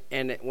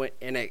and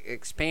it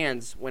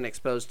expands when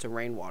exposed to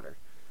rainwater.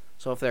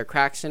 So if there are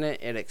cracks in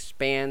it, it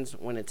expands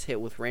when it's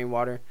hit with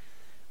rainwater.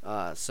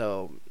 That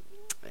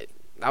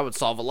would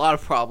solve a lot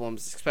of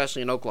problems,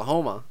 especially in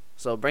Oklahoma.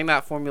 So bring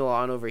that formula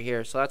on over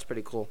here. So that's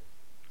pretty cool.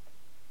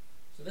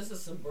 So this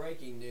is some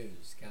breaking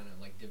news, kind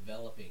of like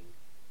developing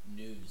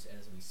news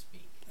as we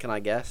speak. Can I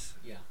guess?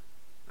 Yeah.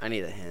 I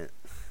need a hint.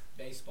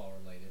 Baseball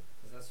related,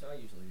 because that's how I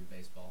usually do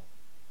baseball.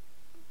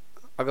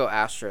 I'll go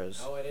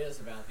Astros. Oh, it is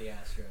about the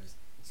Astros.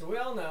 So we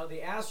all know the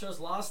Astros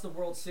lost the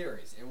World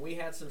Series, and we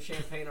had some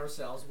champagne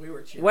ourselves. We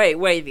were cheering.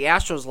 Wait, the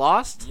Astros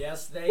lost?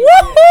 Yes, they Woo-hoo!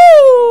 did.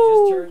 They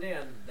just turned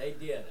in. They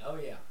did. Oh,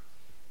 yeah.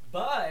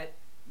 But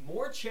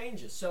more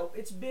changes. So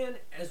it's been,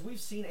 as we've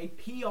seen, a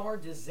PR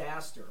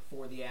disaster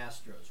for the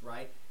Astros,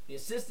 right? The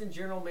assistant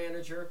general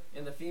manager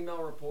and the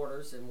female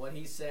reporters and what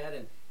he said,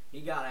 and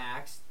he got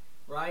axed,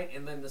 right?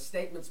 And then the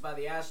statements by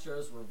the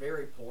Astros were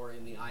very poor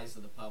in the eyes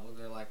of the public.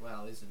 They're like,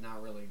 well, these are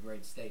not really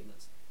great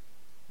statements.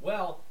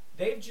 Well,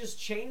 they've just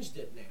changed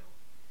it now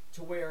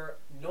to where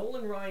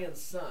Nolan Ryan's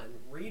son,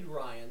 Reed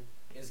Ryan,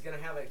 is going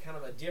to have a kind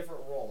of a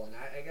different role. And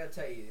I got to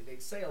tell you, they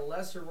say a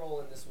lesser role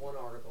in this one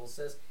article. It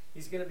says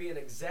he's going to be an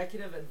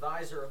executive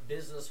advisor of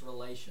business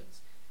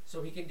relations.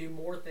 So he can do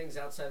more things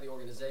outside the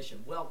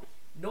organization. Well,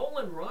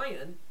 Nolan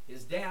Ryan,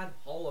 his dad,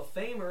 Hall of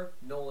Famer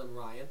Nolan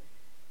Ryan,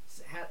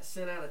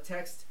 sent out a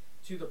text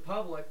to the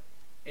public,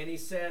 and he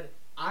said,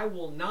 I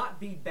will not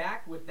be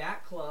back with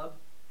that club,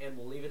 and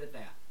we'll leave it at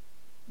that.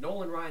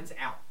 Nolan Ryan's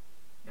out.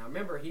 Now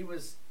remember, he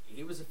was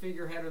a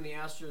figurehead on the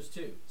Astros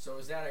too. So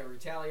is that a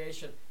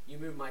retaliation? You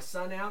move my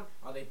son out?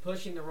 Are they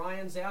pushing the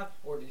Ryans out?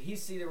 Or did he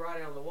see the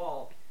writing on the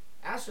wall?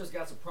 Astros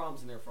got some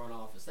problems in their front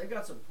office. They've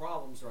got some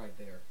problems right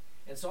there.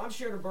 And so I'm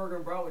sharing a burger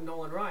and brat with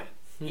Nolan Ryan.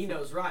 He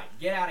knows right.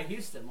 Get out of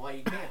Houston while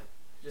you can.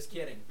 Just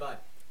kidding.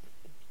 But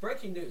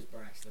breaking news,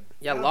 Braxton.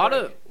 Yeah, a lot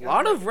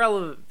of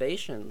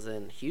relevations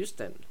in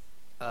Houston.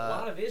 A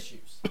lot of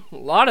issues. A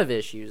lot of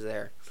issues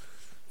there.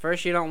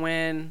 First you don't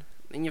win,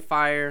 then you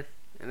fire,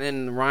 and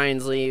then the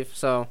Ryans leave.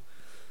 So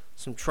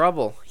some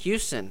trouble.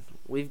 Houston,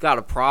 we've got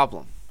a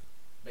problem.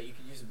 But you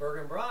could use a burger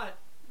and brat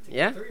to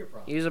get through your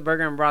problem. Use a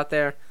burger and brat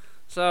there.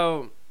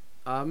 So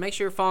make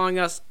sure you're following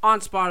us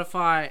on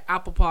Spotify,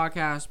 Apple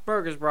Podcasts,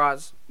 Burgers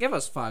Brats. Give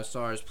us 5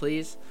 stars,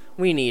 please.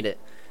 We need it.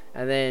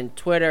 And then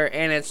Twitter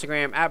and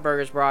Instagram at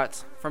Burgers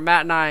Brats. From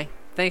Matt and I,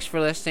 thanks for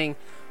listening.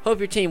 Hope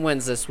your team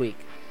wins this week.